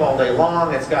plastic all day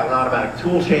long. It's got an automatic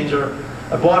tool changer.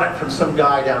 I bought it from some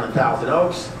guy down in Thousand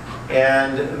Oaks,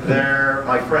 and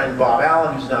my friend Bob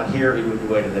Allen, who's not here, he moved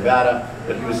away to Nevada,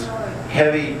 but he was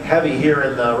heavy here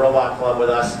in the Robot Club with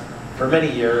us for many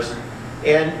years.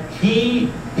 And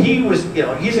he was, you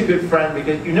know, he's a good friend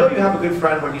because you know you have a good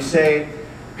friend when you say,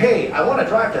 hey, I want to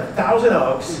drive to Thousand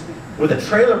Oaks with a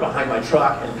trailer behind my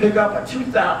truck and pick up a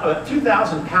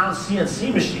 2,000 pound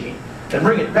CNC machine and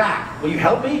bring it back. Will you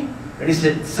help me? And he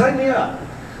said, sign me up.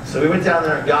 So we went down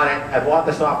there and got it. I bought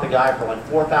this off the guy for like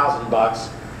 4,000 bucks.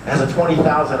 It has a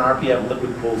 20,000 RPM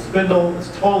liquid cooled spindle.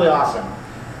 It's totally awesome.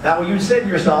 Now, what you'd say to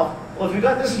yourself, well, if you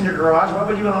got this in your garage, why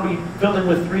would you want to be building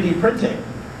with 3D printing?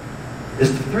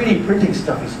 This 3D printing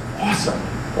stuff is awesome.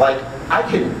 Like, I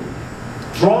can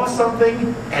draw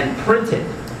something and print it,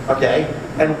 okay,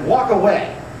 and walk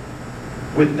away.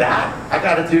 With that, I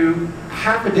got to do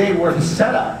half a day worth of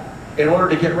setup in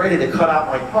order to get ready to cut out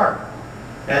my part.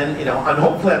 And, you know,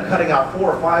 hopefully I'm cutting out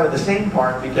 4 or 5 of the same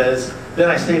part because then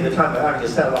I save the time of having to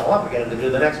set it all up again to do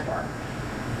the next part.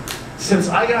 Since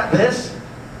I got this,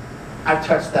 I've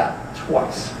touched that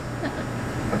twice,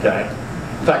 okay?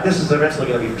 In fact, this is eventually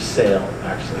going to be for sale,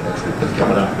 actually. That's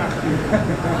coming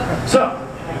up. So,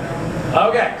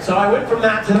 okay, so I went from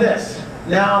that to this.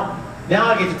 Now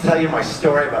I get to tell you my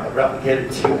story about the Replicator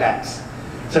 2X.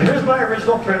 So here's my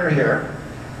original printer here,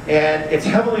 and it's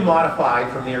heavily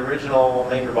modified from the original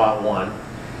Makerbot 1.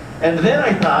 And then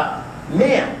I thought,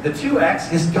 man, the 2X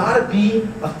has got to be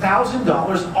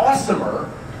 $1,000 awesomer,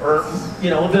 or,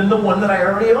 you know, than the one that I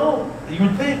already own. You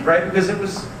would think, right? Because it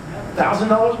was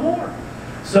 $1,000 more.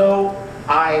 So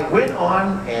I went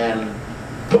on and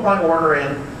put my order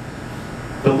in.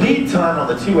 The lead time on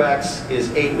the 2X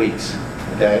is 8 weeks,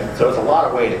 okay? So it's a lot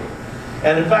of waiting.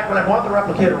 And in fact, when I bought the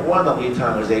Replicator 1, the lead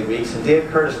time was 8 weeks, and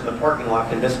Dave Curtis in the parking lot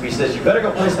convinced me, he says, you better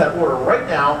go place that order right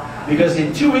now, because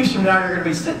in 2 weeks from now, you're gonna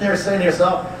be sitting there saying to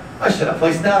yourself, I should have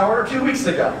placed that order 2 weeks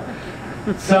ago.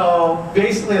 So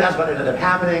basically, that's what ended up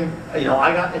happening. You know,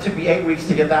 it took me 8 weeks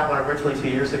to get that one originally 2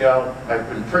 years ago. I've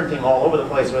been printing all over the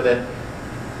place with it.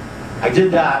 I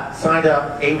did that, signed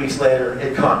up, 8 weeks later,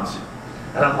 it comes.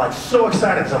 And I'm like so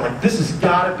excited because I'm like, this has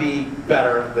got to be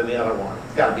better than the other one.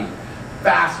 It's got to be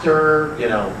faster, you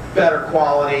know, better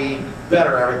quality,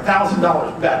 better everything,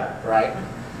 $1,000 better, right?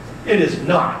 It is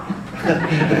not.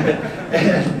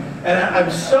 and I'm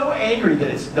so angry that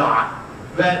it's not,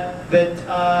 that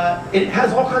it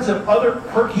has all kinds of other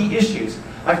quirky issues.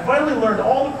 I finally learned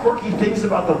all the quirky things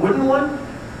about the wooden one,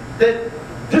 that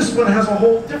this one has a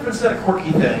whole different set of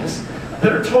quirky things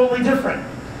that are totally different.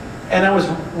 And I was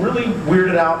really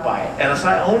weirded out by it. And so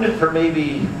I owned it for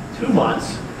maybe 2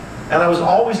 months, and I was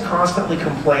always constantly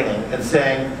complaining and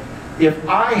saying, if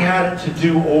I had it to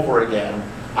do over again,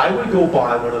 I would go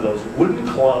buy one of those wooden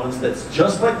clones that's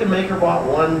just like the Makerbot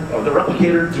 1 or the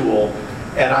Replicator Dual,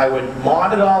 and I would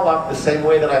mod it all up the same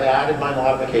way that I've added my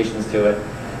modifications to it,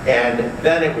 and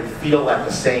then it would feel like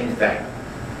the same thing.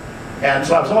 And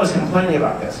so I was always complaining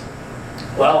about this.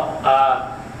 Well,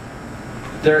 I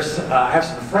have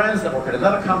some friends that work at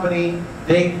another company.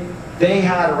 They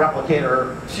had a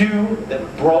Replicator 2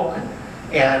 that broke,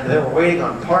 and they were waiting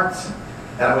on parts.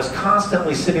 And I was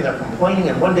constantly sitting there complaining,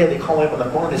 and one day they called me up on the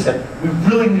phone and they said, we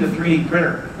really need a 3D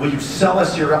printer. Will you sell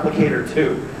us your Replicator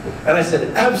 2? And I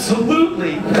said,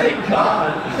 absolutely, thank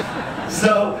God.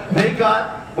 So they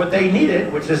got what they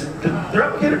needed, which is, the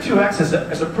Replicator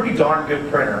 2X is a pretty darn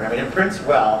good printer. I mean, it prints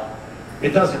well. It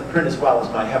doesn't print as well as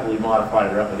my heavily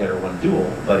modified Replicator 1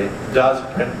 Dual, but it does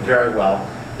print very well.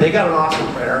 They got an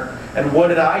awesome printer, and what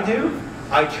did I do?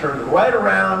 I turned right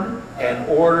around and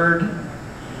ordered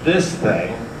this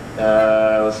thing.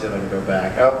 Let's see if I can go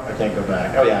back. Oh, I can't go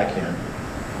back. Oh yeah, I can.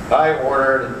 I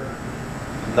ordered,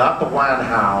 not the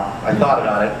Wanhao, I thought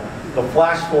about it, the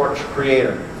FlashForge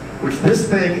Creator, which this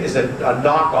thing is a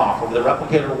knockoff of the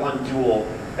Replicator 1 Dual,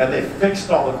 and they fixed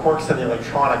all the quirks in the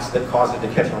electronics that cause it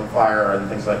to catch on fire and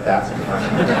things like that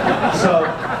sometimes. So,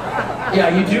 yeah,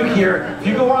 you do hear, if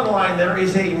you go online, there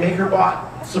is a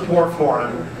Makerbot support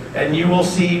forum, and you will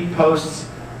see posts,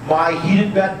 my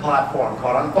heated bed platform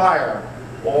caught on fire,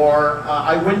 or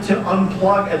I went to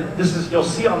unplug, and this is, you'll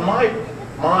see on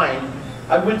mine,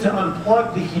 I went to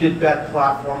unplug the heated bed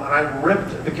platform, and I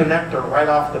ripped the connector right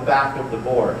off the back of the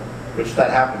board, which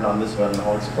that happened on this one.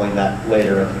 I'll explain that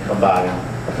later if you come by,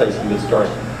 and I'll tell you some good stories.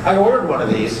 I ordered one of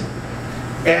these,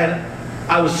 and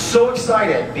I was so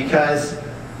excited because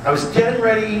I was getting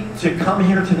ready to come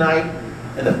here tonight,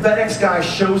 and the FedEx guy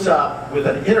shows up with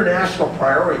an international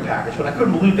priority package, but I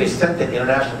couldn't believe they sent it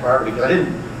international priority because I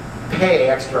didn't pay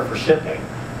extra for shipping.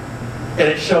 And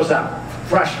it shows up,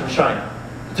 fresh from China.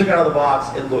 I took it out of the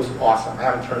box, it looks awesome. I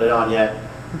haven't turned it on yet,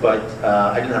 but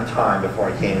I didn't have time before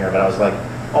I came here, but I was like,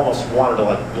 almost wanted to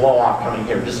like blow off coming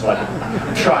here just so I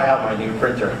could try out my new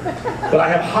printer. But I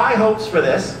have high hopes for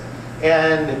this,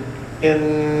 and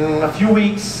in a few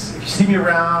weeks, if you see me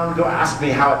around, go ask me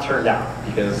how it turned out,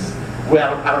 because I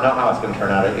don't know how it's going to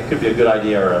turn out. It could be a good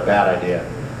idea or a bad idea.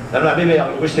 I don't know, maybe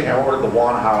I'm wishing I ordered the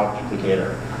Wanhao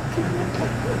duplicator.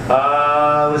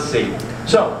 Let's see.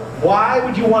 So, why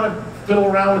would you want to fiddle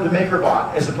around with the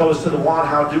Makerbot as opposed to the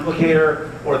Wanhao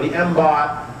duplicator or the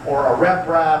M-Bot or a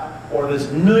RepRap, or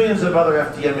there's millions of other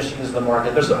FDM machines in the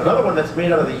market. There's another one that's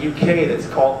made out of the UK that's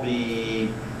called the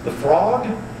Frog.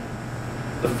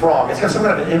 The Frog. It's got some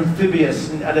kind of an amphibious,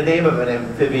 the name of an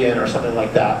amphibian or something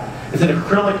like that. It's an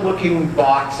acrylic-looking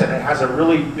box, and it has a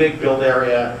really big build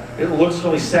area. It looks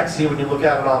really sexy when you look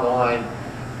at it online,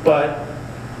 but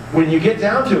when you get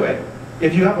down to it,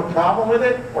 if you have a problem with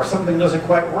it or something doesn't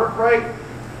quite work right,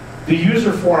 the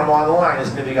user forum online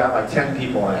has maybe got like 10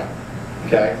 people in it.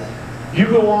 Okay? You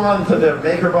go on to the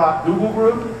Makerbot Google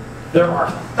group, there are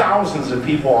thousands of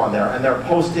people on there, and they're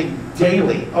posting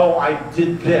daily, oh, I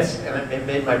did this, and it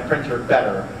made my printer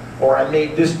better, or I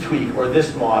made this tweak, or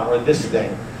this mod, or this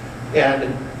thing.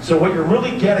 And so what you're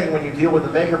really getting when you deal with the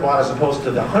Makerbot, as opposed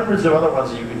to the hundreds of other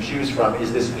ones that you can choose from,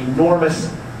 is this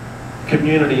enormous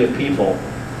community of people.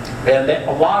 And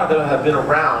a lot of them have been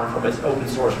around from its open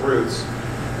source roots.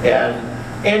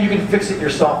 And you can fix it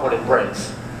yourself when it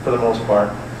breaks, for the most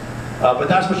part. But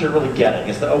that's what you're really getting,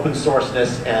 is the open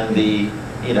sourceness and the,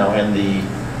 and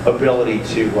the ability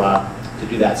to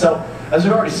do that. So, as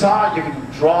we already saw, you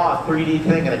can draw a 3D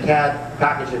thing in a CAD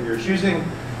package of your choosing.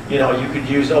 You could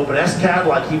use OpenSCAD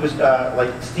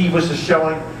like Steve was just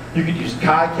showing. You could use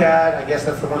KiCad. I guess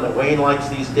that's the one that Wayne likes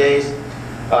these days.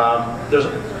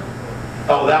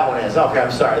 Oh, that one is. Okay,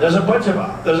 I'm sorry. There's a bunch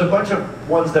of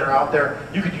ones that are out there.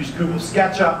 You could use Google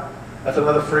SketchUp. That's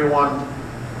another free one.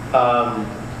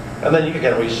 And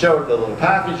then we showed the little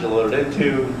package you load it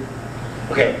into.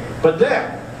 Okay, but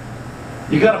then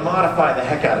you got to modify the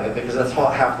heck out of it, because that's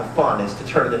half the fun, is to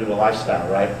turn it into a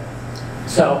lifestyle, right?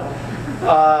 So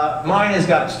mine has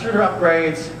got extruder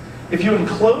upgrades. If you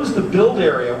enclose the build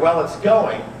area while it's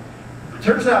going, it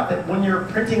turns out that when you're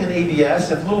printing an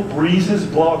ABS, if little breezes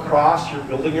blow across your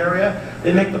building area,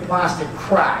 they make the plastic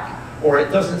crack, or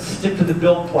it doesn't stick to the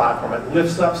build platform. It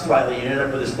lifts up slightly, and you end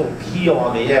up with this little peel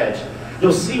on the edge.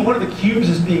 You'll see one of the cubes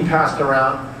is being passed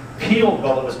around, peeled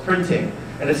while it was printing,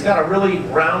 and it's got a really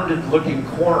rounded looking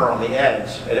corner on the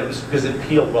edge, and it was because it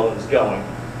peeled while it was going.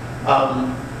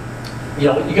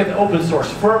 You get the open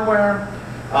source firmware.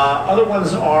 Other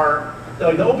ones are,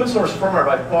 the open source firmware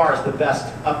by far is the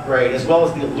best upgrade, as well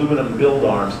as the aluminum build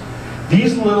arms.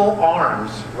 These little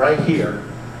arms right here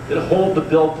that hold the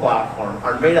build platform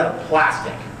are made out of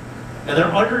plastic, and they're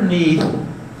underneath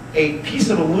a piece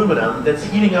of aluminum that's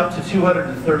heating up to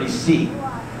 230 C.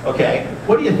 Okay,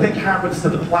 what do you think happens to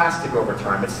the plastic over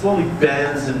time? It slowly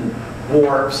bends and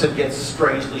warps and gets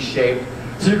strangely shaped.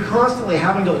 So you're constantly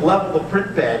having to level the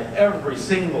print bed every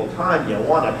single time you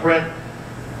want to print.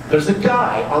 There's a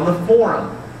guy on the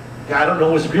forum. I don't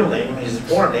know his real name. His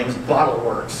forum name is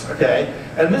BottleWorks. Okay,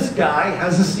 and this guy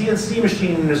has a CNC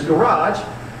machine in his garage,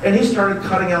 and he started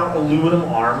cutting out aluminum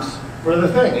arms for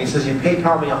the thing. And he says, "You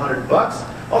PayPal me $100,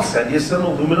 I'll send you some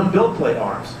aluminum build plate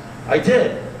arms." I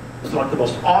did. It was like the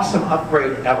most awesome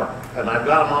upgrade ever. And I've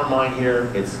got them on mine here.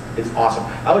 It's awesome.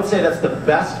 I would say that's the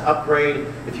best upgrade.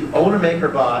 If you own a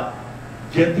Makerbot,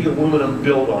 get the aluminum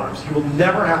build arms. You will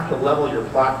never have to level your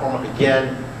platform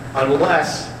again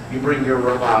unless you bring your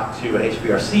robot to an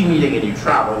HBRC meeting and you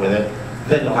travel with it.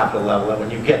 Then you'll have to level it when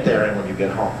you get there and when you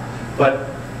get home. But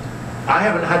I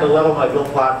haven't had to level my build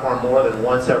platform more than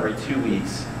once every 2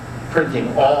 weeks,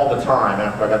 printing all the time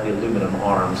after I got the aluminum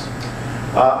arms.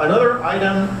 Another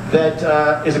item that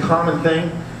is a common thing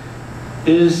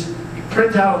is you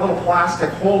print out a little plastic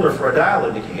holder for a dial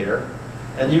indicator,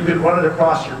 and you can run it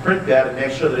across your print bed and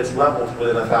make sure that it's leveled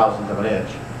within 1/1000th of an inch.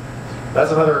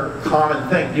 That's another common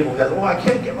thing. People go, "Oh, I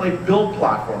can't get my build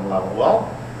platform level." Well,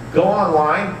 go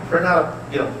online, print out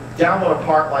download a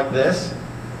part like this,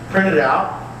 print it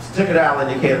out, stick a dial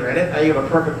indicator in it, now you have a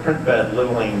perfect print bed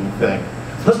leveling thing.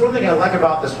 So that's one thing I like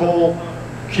about this whole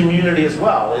community as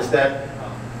well, is that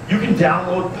you can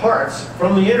download parts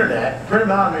from the internet, print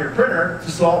them out on your printer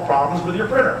to solve problems with your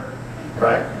printer,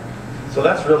 right? So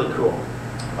that's really cool.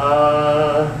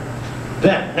 Now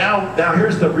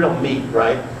here's the real meat,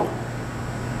 right?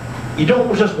 You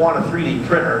don't just want a 3D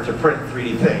printer to print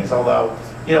 3D things, although,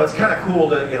 it's kind of cool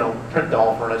to, print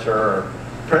doll furniture or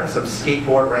print some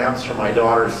skateboard ramps for my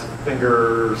daughter's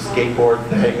finger skateboard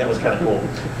thing. That was kind of cool.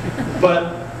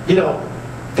 But,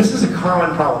 this is a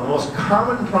common problem. The most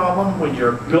common problem when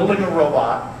you're building a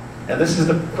robot, and this is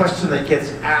the question that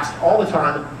gets asked all the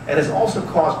time, and has also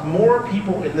caused more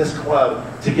people in this club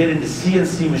to get into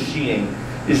CNC machining,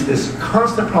 is this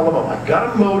constant problem of, I've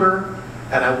got a motor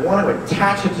and I want to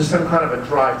attach it to some kind of a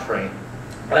drivetrain.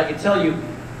 And I can tell you,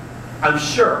 I'm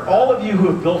sure all of you who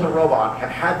have built a robot have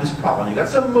had this problem. You got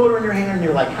some motor in your hand and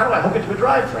you're like, how do I hook it to a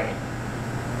drivetrain?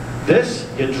 This,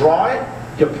 you draw it,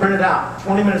 you print it out.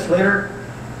 20 minutes later,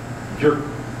 your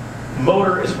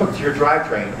motor is hooked to your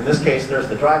drivetrain. In this case, there's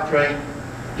the drivetrain.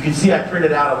 You can see I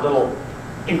printed out a little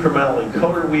incremental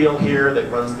encoder wheel here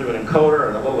that runs through an encoder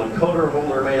and a little encoder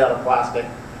holder made out of plastic.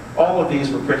 All of these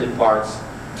were printed parts.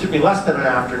 It took me less than an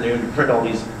afternoon to print all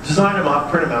these, design them up,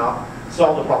 print them out,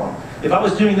 solve the problem. If I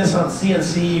was doing this on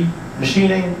CNC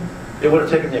machining, it would have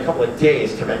taken me a couple of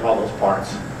days to make all those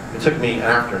parts. It took me an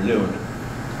afternoon.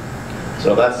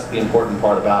 So that's the important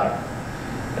part about it.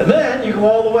 And then you go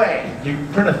all the way. You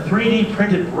print a 3D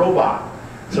printed robot.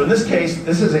 So in this case,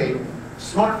 this is a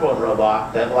smartphone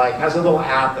robot that has a little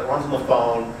app that runs on the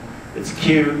phone. It's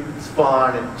cute, it's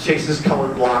fun, it chases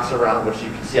colored blocks around, which you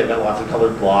can see I've got lots of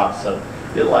colored blocks, so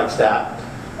it likes that.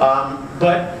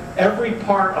 But every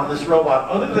part on this robot,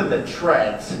 other than the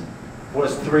treads,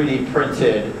 was 3D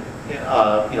printed,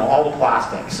 all the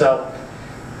plastic. So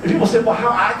people say, well,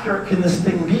 how accurate can this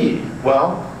thing be?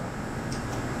 Well,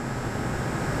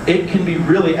 it can be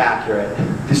really accurate.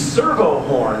 The servo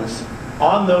horns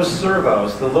on those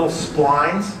servos, the little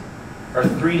splines, are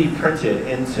 3D printed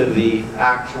into the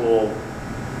actual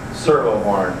servo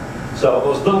horn. So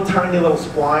those little tiny little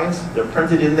splines, they're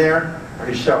printed in there. I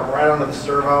can shove it right onto the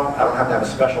servo. I don't have to have a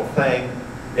special thing.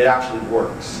 It actually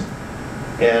works.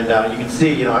 And you can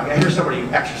see, I hear somebody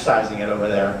exercising it over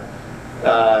there.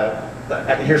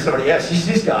 I can hear somebody, yeah,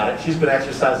 she's got it. She's been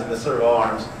exercising the servo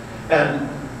arms. And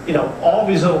all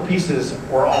these little pieces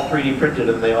were all 3D printed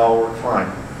and they all work fine.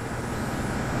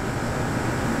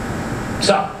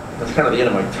 So, that's kind of the end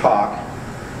of my talk.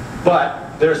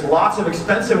 But there's lots of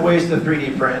expensive ways to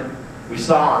 3D print. We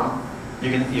saw them.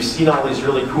 You've seen all these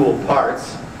really cool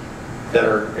parts that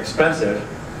are expensive.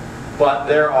 But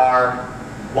there are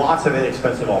lots of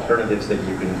inexpensive alternatives that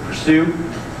you can pursue.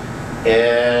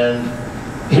 And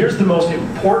here's the most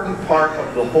important part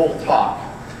of the whole talk.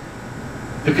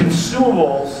 The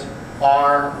consumables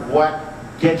are what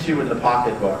get you in the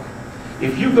pocketbook.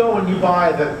 If you go and you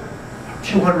buy the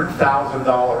 $200,000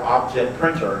 object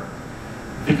printer,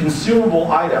 the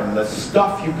consumable item, the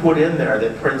stuff you put in there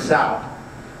that prints out,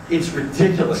 it's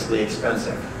ridiculously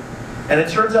expensive. And it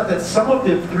turns out that some of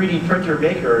the 3D printer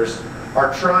makers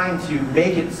are trying to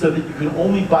make it so that you can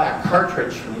only buy a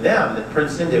cartridge from them that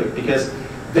prints into it, because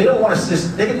they don't want to,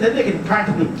 then they can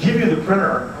practically give you the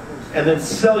printer and then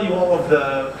sell you all of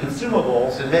the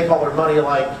consumables and make all their money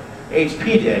like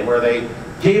HP did, where they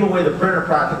gave away the printer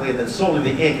practically and then sold you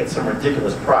the ink at some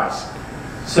ridiculous price.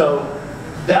 So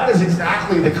that is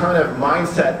exactly the kind of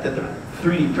mindset that the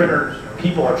 3D printer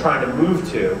people are trying to move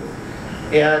to.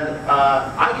 And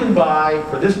I can buy,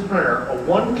 for this printer, a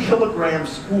 1 kilogram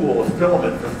spool of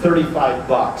filament for 35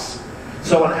 bucks.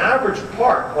 So an average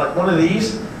part, like one of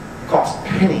these, costs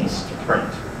pennies to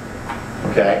print.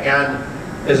 Okay, and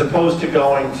as opposed to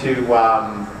going to,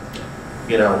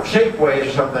 Shapeways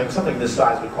or something this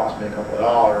size would cost me a couple of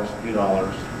dollars, a few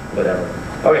dollars, whatever.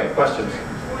 Okay, questions?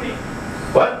 20.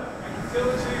 What? I can fill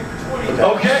it to you for 20.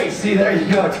 Okay, see, there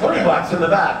you go, 20 bucks in the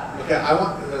back. Okay, I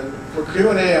want, for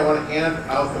Q&A, I want to hand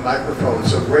out the microphone.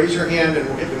 So raise your hand and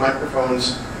we'll get the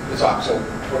microphones to talk. So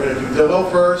we're going to do Dillo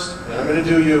first, and I'm going to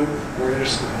do you. We're going to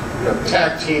just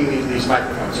tag team these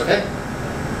microphones, okay?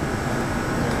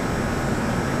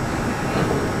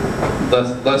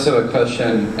 Let's have a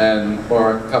question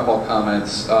or a couple of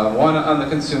comments. One on the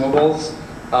consumables.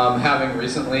 Having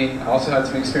recently also had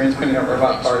some experience printing out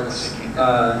robot parts,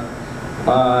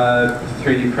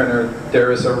 3D printer,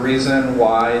 there is a reason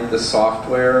why the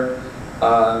software,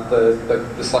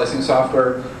 the slicing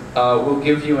software,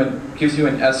 gives you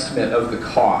an estimate of the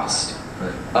cost.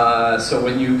 So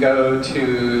when you go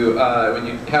to when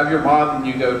you have your model and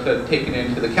you go to take it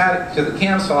into the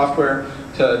CAM software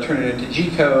to turn it into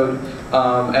G-code,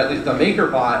 at least the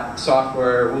Makerbot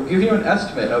software will give you an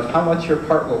estimate of how much your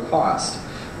part will cost.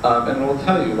 And it will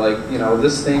tell you,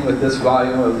 this thing with this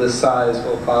volume of this size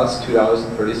will cost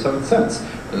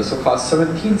 $2.37, or this will cost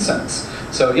 17 cents.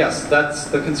 So yes, that's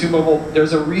the consumable.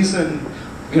 There's a reason,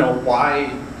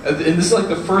 why, and this is like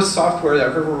the first software that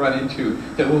I've ever run into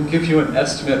that will give you an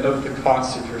estimate of the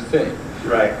cost of your thing.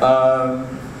 Right.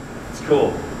 It's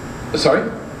cool.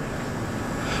 Sorry?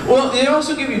 Well, they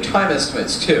also give you time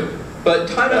estimates too. But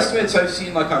time estimates I've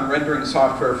seen on rendering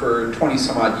software for 20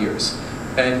 some odd years.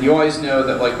 And you always know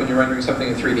that when you're rendering something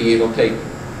in 3D, it'll take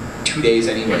 2 days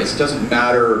anyways. It doesn't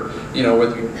matter,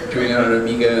 whether you're doing it on an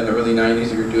Amiga in the early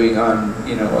 90s or you're doing on,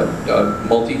 a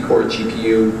multi-core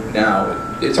GPU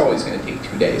now. It's always going to take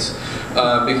 2 days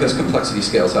because complexity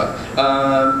scales up.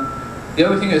 The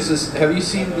other thing is have you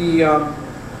seen the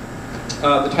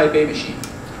Type A machine?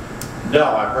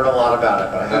 No, I've heard a lot about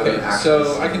it, but I haven't actually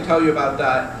so seen I can tell you about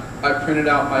that. I printed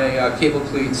out my cable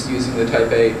cleats using the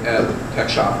Type A at Tech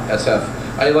Shop SF.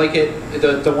 I like it.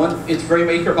 The one, it's very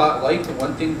Makerbot-like. The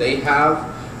one thing they have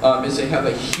is they have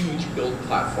a huge build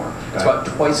platform. It's about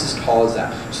twice as tall as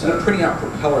that. So they're printing out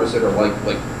propellers that are like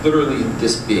literally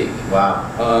this big. Wow.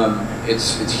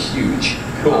 It's huge.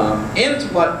 Cool. And it's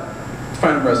a lot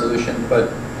finer resolution,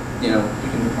 but you know you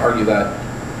can argue that.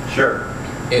 Sure.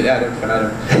 Ad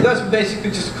infinitum. That's basically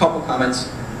just a couple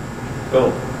comments.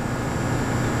 Cool.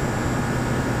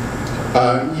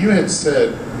 You had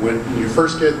said when you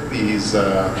first get these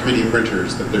 3D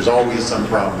printers that there's always some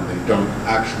problem. They don't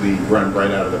actually run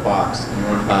right out of the box.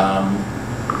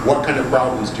 What kind of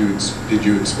problems did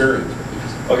you experience with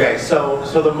these? Okay, so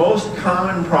the most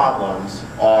common problems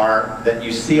are that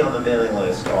you see on the mailing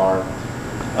list are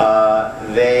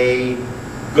they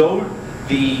go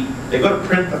to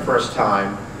print the first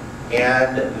time,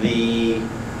 and the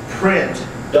print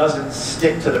doesn't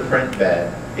stick to the print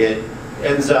bed. It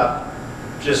ends up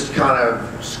just kind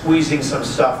of squeezing some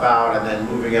stuff out and then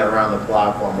moving it around the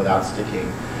platform without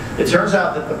sticking. It turns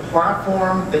out that the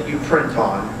platform that you print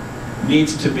on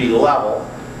needs to be level,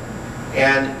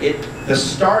 and the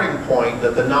starting point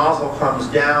that the nozzle comes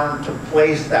down to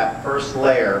place that first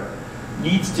layer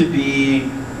needs to be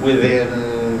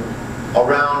within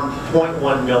around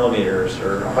 0.1 millimeters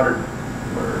or 100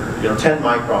 or 10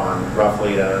 micron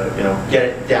roughly to get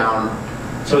it down.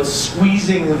 So it's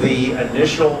squeezing the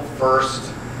initial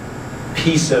first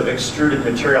piece of extruded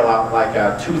material out like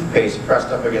a toothpaste pressed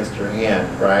up against your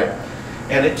hand, right?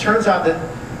 And it turns out that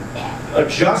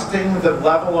adjusting the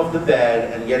level of the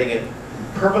bed and getting it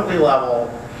perfectly level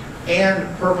and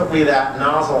perfectly that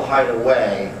nozzle height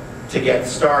away to get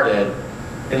started,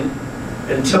 and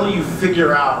until you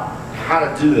figure out how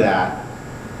to do that,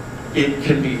 it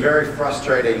can be very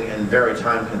frustrating and very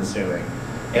time consuming.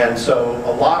 And so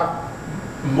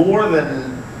more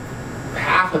than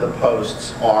half of the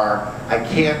posts are, I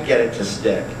can't get it to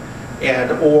stick,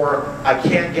 or I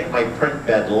can't get my print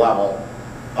bed level,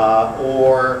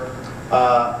 or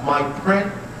my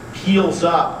print peels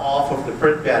up off of the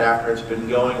print bed after it's been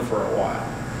going for a while.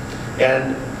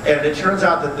 And it turns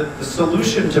out that the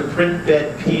solution to print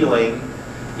bed peeling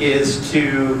is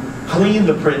to clean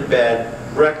the print bed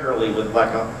regularly with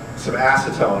some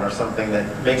acetone or something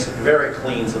that makes it very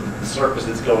clean so that the surface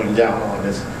it's going down on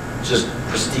is just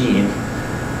pristine.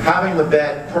 Having the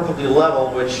bed perfectly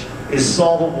level, which is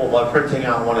solvable by printing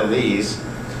out one of these,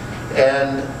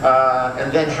 and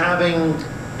then having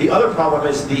the other problem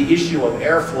is the issue of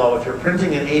airflow. If you're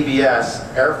printing in ABS,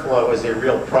 airflow is a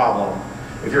real problem.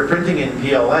 If you're printing in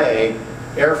PLA,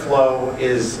 airflow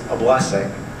is a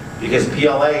blessing because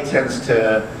PLA tends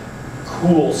to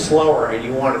cool slower and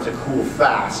you want it to cool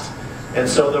fast. And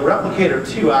so the Replicator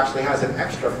 2 actually has an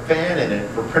extra fan in it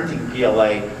for printing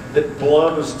PLA that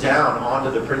blows down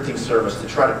onto the printing surface to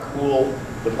try to cool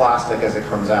the plastic as it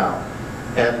comes out.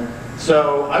 And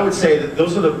so I would say that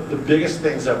those are the biggest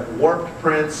things: of warped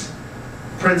prints,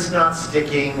 prints not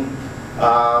sticking,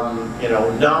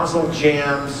 nozzle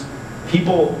jams.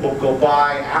 People will go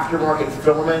buy aftermarket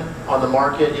filament on the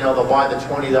market. They'll buy the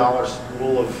 $20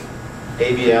 spool of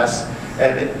ABS,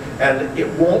 and it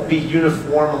won't be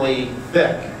uniformly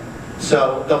thick.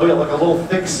 So there'll be like a little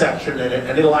thick section in it,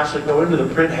 and it'll actually go into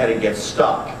the print head and get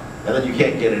stuck, and then you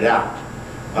can't get it out.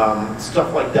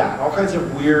 Stuff like that. All kinds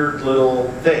of weird little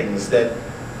things that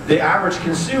the average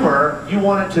consumer, you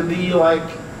want it to be like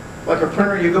a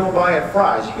printer you go buy at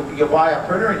Fry's. You buy a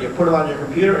printer and you put it on your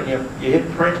computer and you hit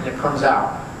print and it comes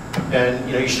out. And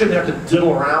you shouldn't have to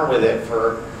diddle around with it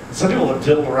some people have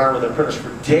diddled around with their printers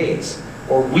for days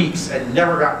or weeks and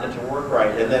never gotten it to work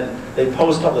right. And then they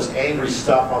post all this angry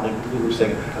stuff on the Google group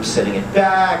saying, I'm sending it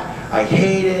back, I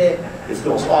hate it, it's the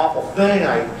most awful thing.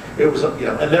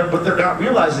 What they're not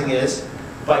realizing is,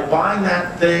 by buying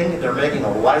that thing, they're making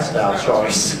a lifestyle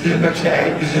choice,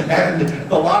 okay?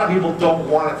 And a lot of people don't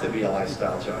want it to be a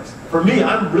lifestyle choice. For me,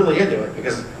 I'm really into it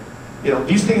because,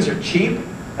 these things are cheap,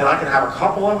 and I can have a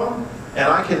couple of them, and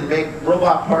I can make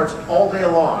robot parts all day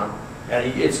long. And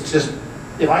it's just,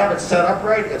 if I have it set up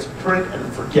right, it's print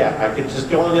and forget. I can just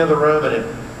go in the other room, and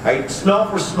I smell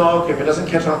for smoke. If it doesn't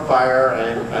catch on fire,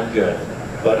 I'm good.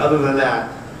 But other than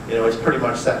that, it's pretty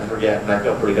much set and forget, and I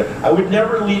feel pretty good. I would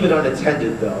never leave it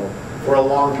unattended, though, for a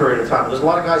long period of time. There's a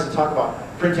lot of guys that talk about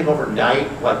printing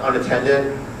overnight, like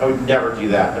unattended. I would never do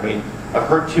that. I mean, I've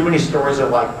heard too many stories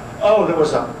of it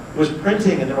was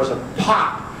printing and there was a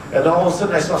pop, and then all of a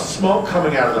sudden I saw smoke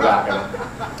coming out of the back of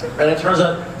it. And it turns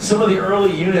out some of the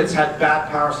early units had bad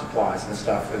power supplies and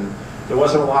stuff, and there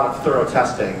wasn't a lot of thorough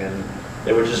testing, and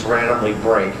they would just randomly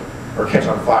break or catch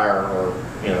on fire or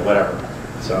whatever.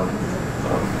 So.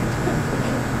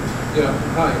 Yeah.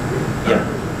 Hi.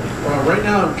 Yeah. Right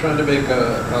now, I'm trying to make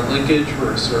a linkage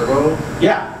for a servo.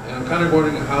 Yeah. And I'm kind of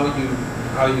wondering how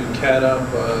you CAD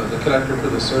up the connector for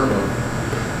the servo.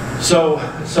 So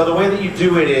the way that you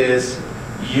do it is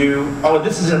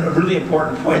this is a really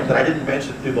important point that I didn't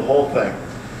mention through the whole thing.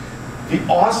 The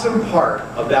awesome part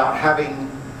about having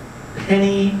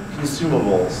penny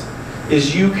consumables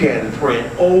is you can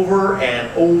print over and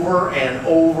over and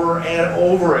over and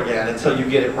over again until you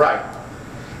get it right.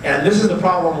 And this is the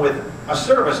problem with a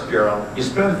service bureau. You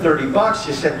spend 30 bucks,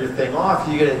 you send your thing off,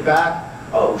 you get it back,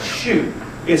 oh shoot,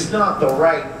 it's not the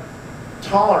right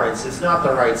tolerance, it's not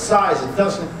the right size, it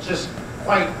doesn't just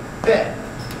quite fit.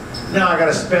 Now I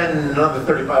gotta spend another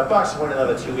 35 bucks, wait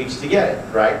another 2 weeks to get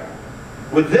it, right?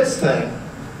 With this thing,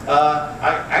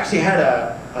 I actually had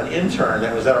an intern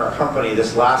that was at our company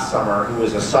this last summer who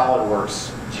was a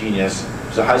SolidWorks genius. He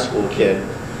was a high school kid.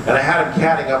 And I had him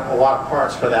CADing up a lot of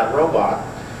parts for that robot.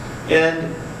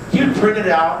 And he would print it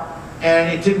out,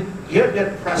 and it didn't, you had to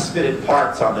get press-fitted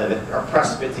parts on it, or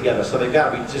press-fit together, so they've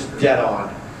got to be just dead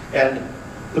on. And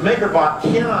the Makerbot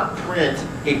cannot print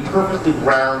a perfectly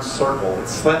round circle.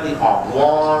 It's slightly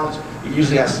oblong. It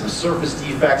usually has some surface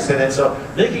defects in it. So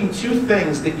making two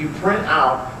things that you print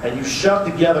out and you shove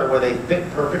together where they fit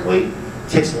perfectly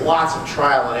takes lots of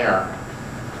trial and error.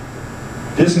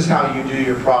 This is how you do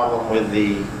your problem with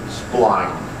the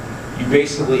spline. You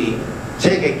basically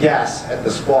take a guess at the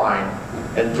spline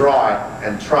and draw it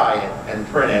and try it and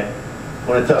print it.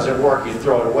 When it doesn't work, you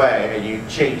throw it away and you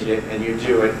change it and you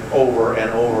do it over and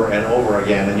over and over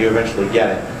again and you eventually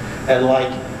get it. And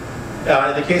like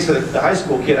in the case of the high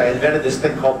school kid, I invented this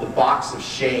thing called the box of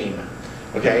shame.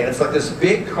 Okay, and it's like this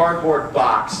big cardboard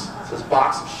box. It says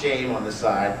box of shame on the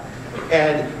side.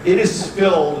 And it is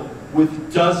filled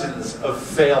with dozens of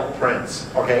failed prints,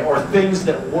 okay, or things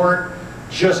that weren't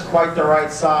just quite the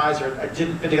right size or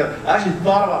didn't fit together. I actually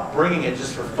thought about bringing it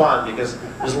just for fun because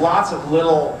there's lots of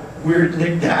little weird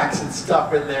knickknacks and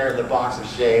stuff in there in the box of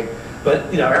shame.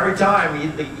 But every time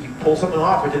you pull something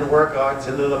off, it didn't work, oh, it's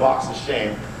into the box of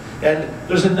shame. And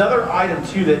there's another item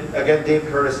too that, again, Dave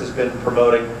Curtis has been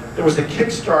promoting. There was a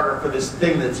Kickstarter for this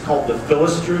thing that's called the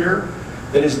Philostruder,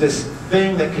 that is this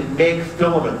thing that can make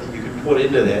filament that you can put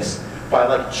into this by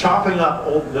like chopping up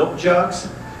old milk jugs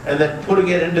and then putting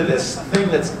it into this thing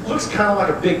that looks kind of like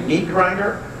a big meat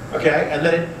grinder, okay? And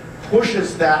then it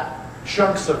pushes that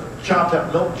chunks of chopped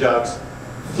up milk jugs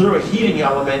through a heating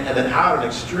element and then out an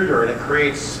extruder, and it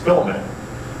creates filament.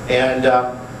 And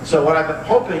so what I'm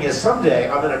hoping is someday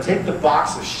I'm going to take the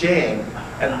box of shame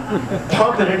and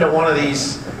pump it into one of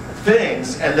these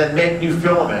things and then make new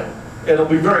filament. It'll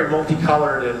be very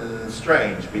multicolored and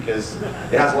strange because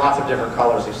it has lots of different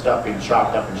colors of stuff being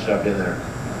chopped up and shoved in there.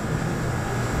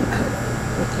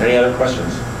 Any other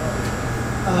questions?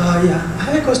 Yeah, I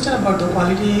have a question about the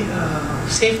quality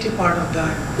safety part of the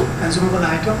consumable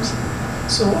items.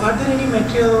 So are there any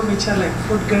material which are like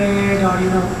food grade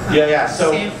or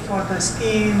so, safe for the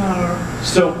skin or?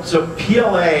 So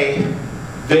PLA,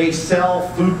 they sell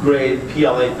food grade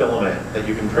PLA filament that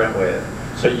you can print with.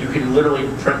 So you can literally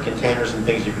print containers and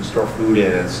things you can store food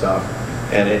in and stuff,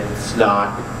 and it's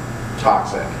not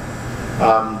toxic.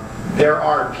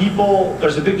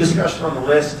 There's a big discussion on the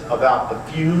list about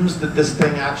the fumes that this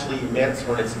thing actually emits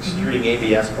when it's extruding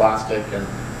ABS plastic and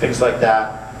things like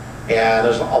that. And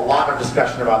there's a lot of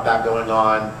discussion about that going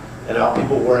on, and about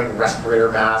people wearing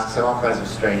respirator masks and all kinds of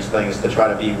strange things to try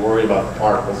to be worried about the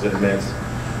particles it emits.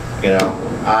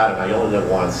 I don't know, you only live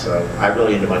once, so I'm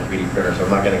really into my 3D printer, so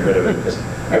I'm not getting rid of it because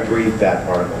I breathe bad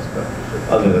particles, but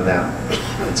other than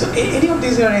that. So any of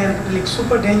these are like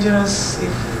super dangerous if,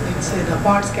 let's say, the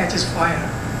parts catches fire,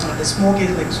 or the smoke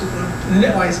is like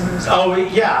super poisonous? Oh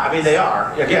yeah, I mean they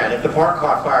are. Again, if the part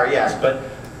caught fire, yes, but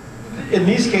in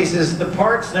these cases, the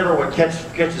part's never what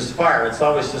catches fire, it's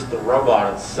always just the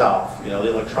robot itself, the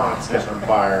electronics catch on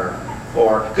fire.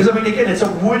 Because I mean, again, it's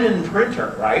a wooden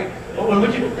printer, right? Well,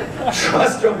 would you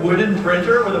trust a wooden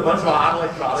printer with a bunch of hot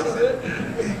electronics in it?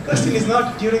 The question is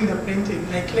not during the printing.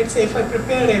 Like, let's say if I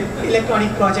prepare an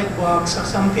electronic project box or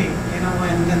something,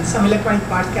 and then some electronic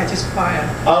part catches fire.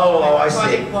 Oh, I see.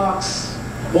 Project box.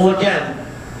 Well, again,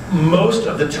 most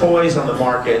of the toys on the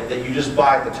market that you just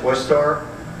buy at the toy store,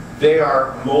 they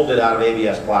are molded out of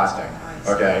ABS plastic.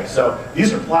 Okay, so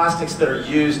these are plastics that are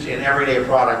used in everyday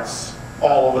products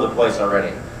all over the place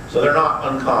already. So they're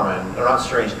not uncommon, they're not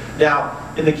strange.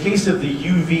 Now, in the case of the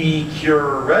UV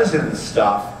cure resin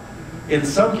stuff, in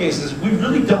some cases, we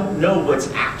really don't know what's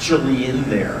actually in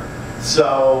there.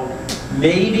 So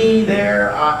maybe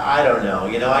I don't know.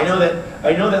 You know, I know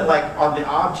that like on the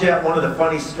object, one of the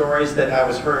funny stories that I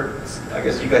was heard, I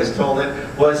guess you guys told it,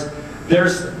 was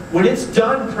when it's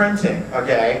done printing,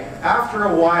 okay, after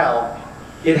a while,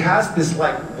 it has this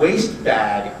like waste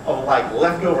bag of like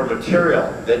leftover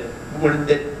material that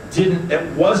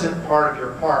wasn't part of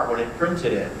your part when it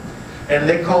printed it. And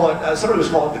they call it, somebody was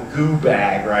calling it the goo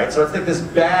bag, right? So it's like this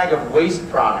bag of waste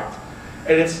product.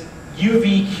 And it's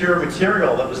UV cure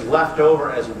material that was left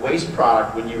over as waste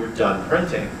product when you were done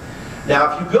printing.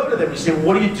 Now, if you go to them, you say, well,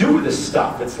 what do you do with this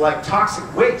stuff? It's like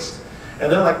toxic waste.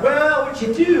 And they're like, well, what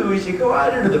you do is you go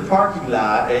out into the parking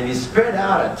lot and you spread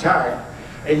out a tarp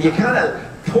and you kind of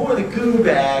pour the goo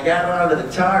bag out onto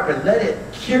the tarp and let it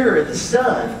cure in the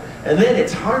sun, and then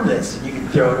it's harmless and you can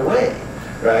throw it away,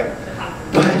 right?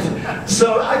 But,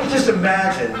 so I can just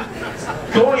imagine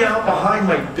going out behind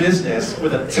my business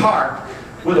with a tarp,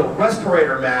 with a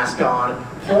respirator mask on,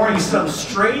 pouring some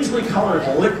strangely colored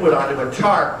liquid onto a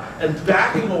tarp, and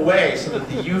backing away so that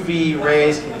the UV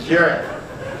rays can cure it.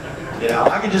 You know,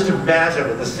 I can just imagine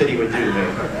what the city would do to me.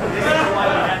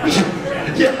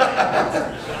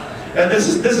 Yeah. And this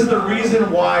is the reason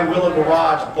why Willow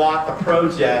Garage bought the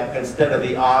Project instead of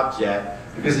the Object,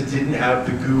 because it didn't have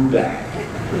the goo bag.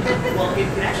 Well, it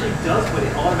actually does, but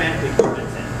it automatically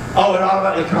cartons it. Oh, it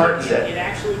automatically cartons it. It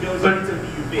actually goes But into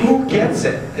VUV. who gets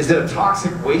it? Is it a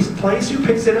toxic waste place? Who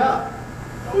picks it up?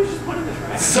 Oh, we just put it in the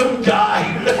trash. Some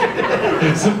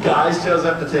guy. Some guy shows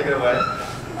up to take it away.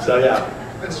 So yeah.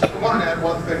 I just wanted to add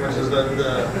one thing, which is that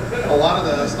a lot of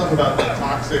the stuff about the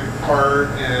toxic part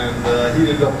and the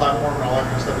heated build platform and all that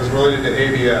kind of stuff is related to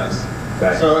ABS.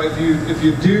 Right. So if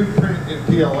you do print in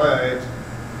PLA,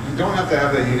 you don't have to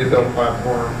have the heated build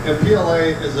platform. And PLA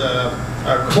is a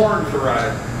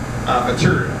corn-derived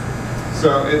material,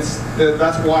 so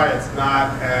that's why it's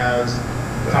not as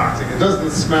toxic. It doesn't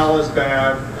smell as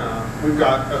bad. We've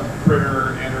got a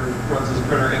printer. Andrew runs his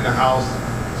printer in the house.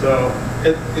 So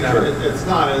it's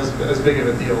not as big of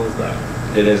a deal as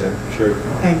that. It isn't. True.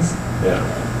 Thanks. Yeah.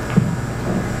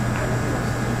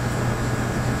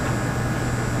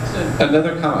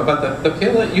 Another comment about the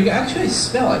PLA, you can actually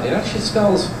smell it. It actually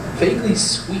smells vaguely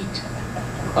sweet.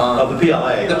 The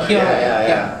PLA. The PLA,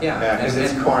 Yeah, yeah. because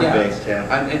it's corn-based,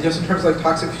 yeah. And just in terms of like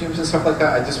toxic fumes and stuff like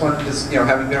that, I just wanted to,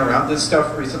 having been around this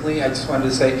stuff recently, I just wanted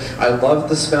to say, I love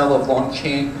the smell of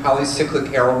long-chain polycyclic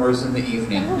aromers in the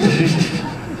evening.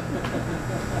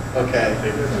 Okay.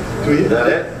 Is that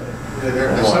it?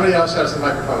 If somebody else has the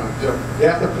microphone, you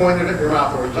have to point it at your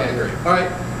mouth or we can't hear you. All right.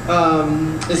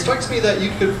 It strikes me that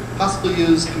you could possibly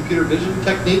use computer vision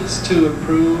techniques to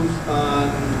improve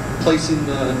on placing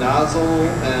the nozzle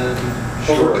and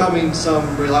overcoming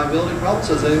some reliability problems.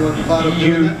 Has anyone thought of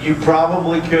doing that? You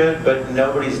probably could, but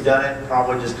nobody's done it,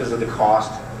 probably just because of the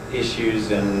cost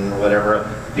issues and whatever.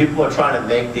 People are trying to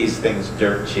make these things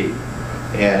dirt cheap.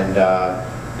 And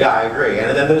yeah, I agree.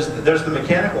 And then there's the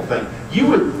mechanical thing. You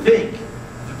would think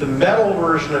that the metal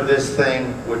version of this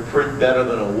thing would print better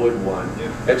than a wood one.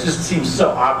 Yeah. It just seems so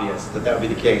obvious that that would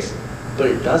be the case, but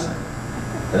it doesn't.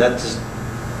 And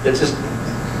it just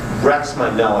wrecks my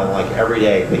melon like every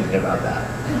day thinking about that.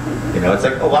 It's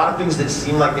like a lot of things that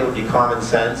seem like they would be common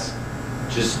sense,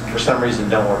 just for some reason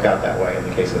don't work out that way in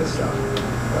the case of this stuff.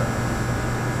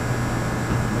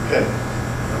 Okay.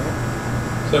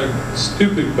 So,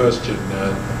 stupid question.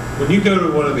 When you go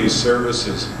to one of these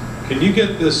services, can you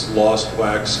get this lost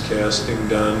wax casting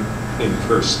done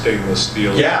for stainless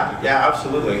steel? Yeah,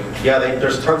 absolutely. Yeah,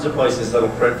 there's tons of places that'll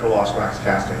print for lost wax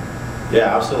casting.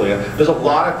 Yeah, absolutely. There's a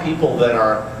lot of people that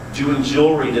are doing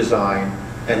jewelry design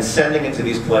and sending it to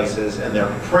these places, and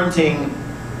they're printing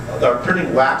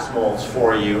wax molds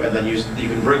for you, and then you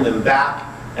can bring them back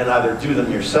and either do them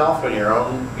yourself in your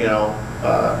own,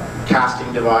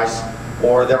 casting device,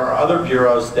 or there are other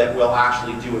bureaus that will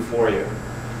actually do it for you.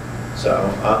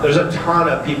 So there's a ton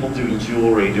of people doing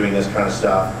jewelry, doing this kind of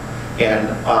stuff. And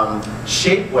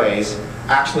Shapeways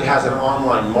actually has an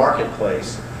online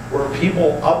marketplace where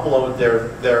people upload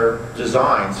their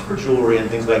designs for jewelry and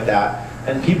things like that,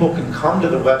 and people can come to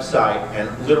the website and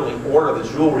literally order the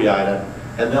jewelry item,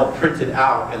 and they'll print it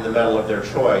out in the metal of their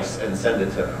choice and send it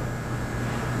to them.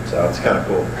 So it's kind of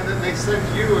cool. And then they send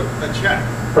you a check.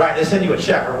 Right, they send you a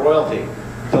check, a royalty.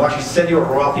 They'll actually send you a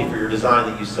royalty for your design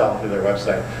that you sell through their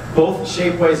website. Both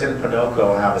Shapeways and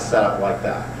Pinocchio have a setup like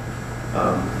that,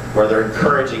 where they're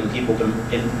encouraging people to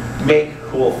make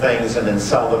cool things and then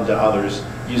sell them to others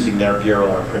using their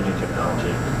bureau or printing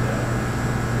technology.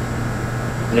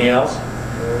 Anything else?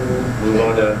 Move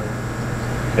on to...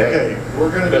 Okay,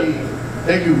 we're going to be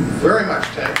Thank you very much,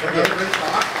 Ted. Great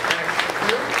talk.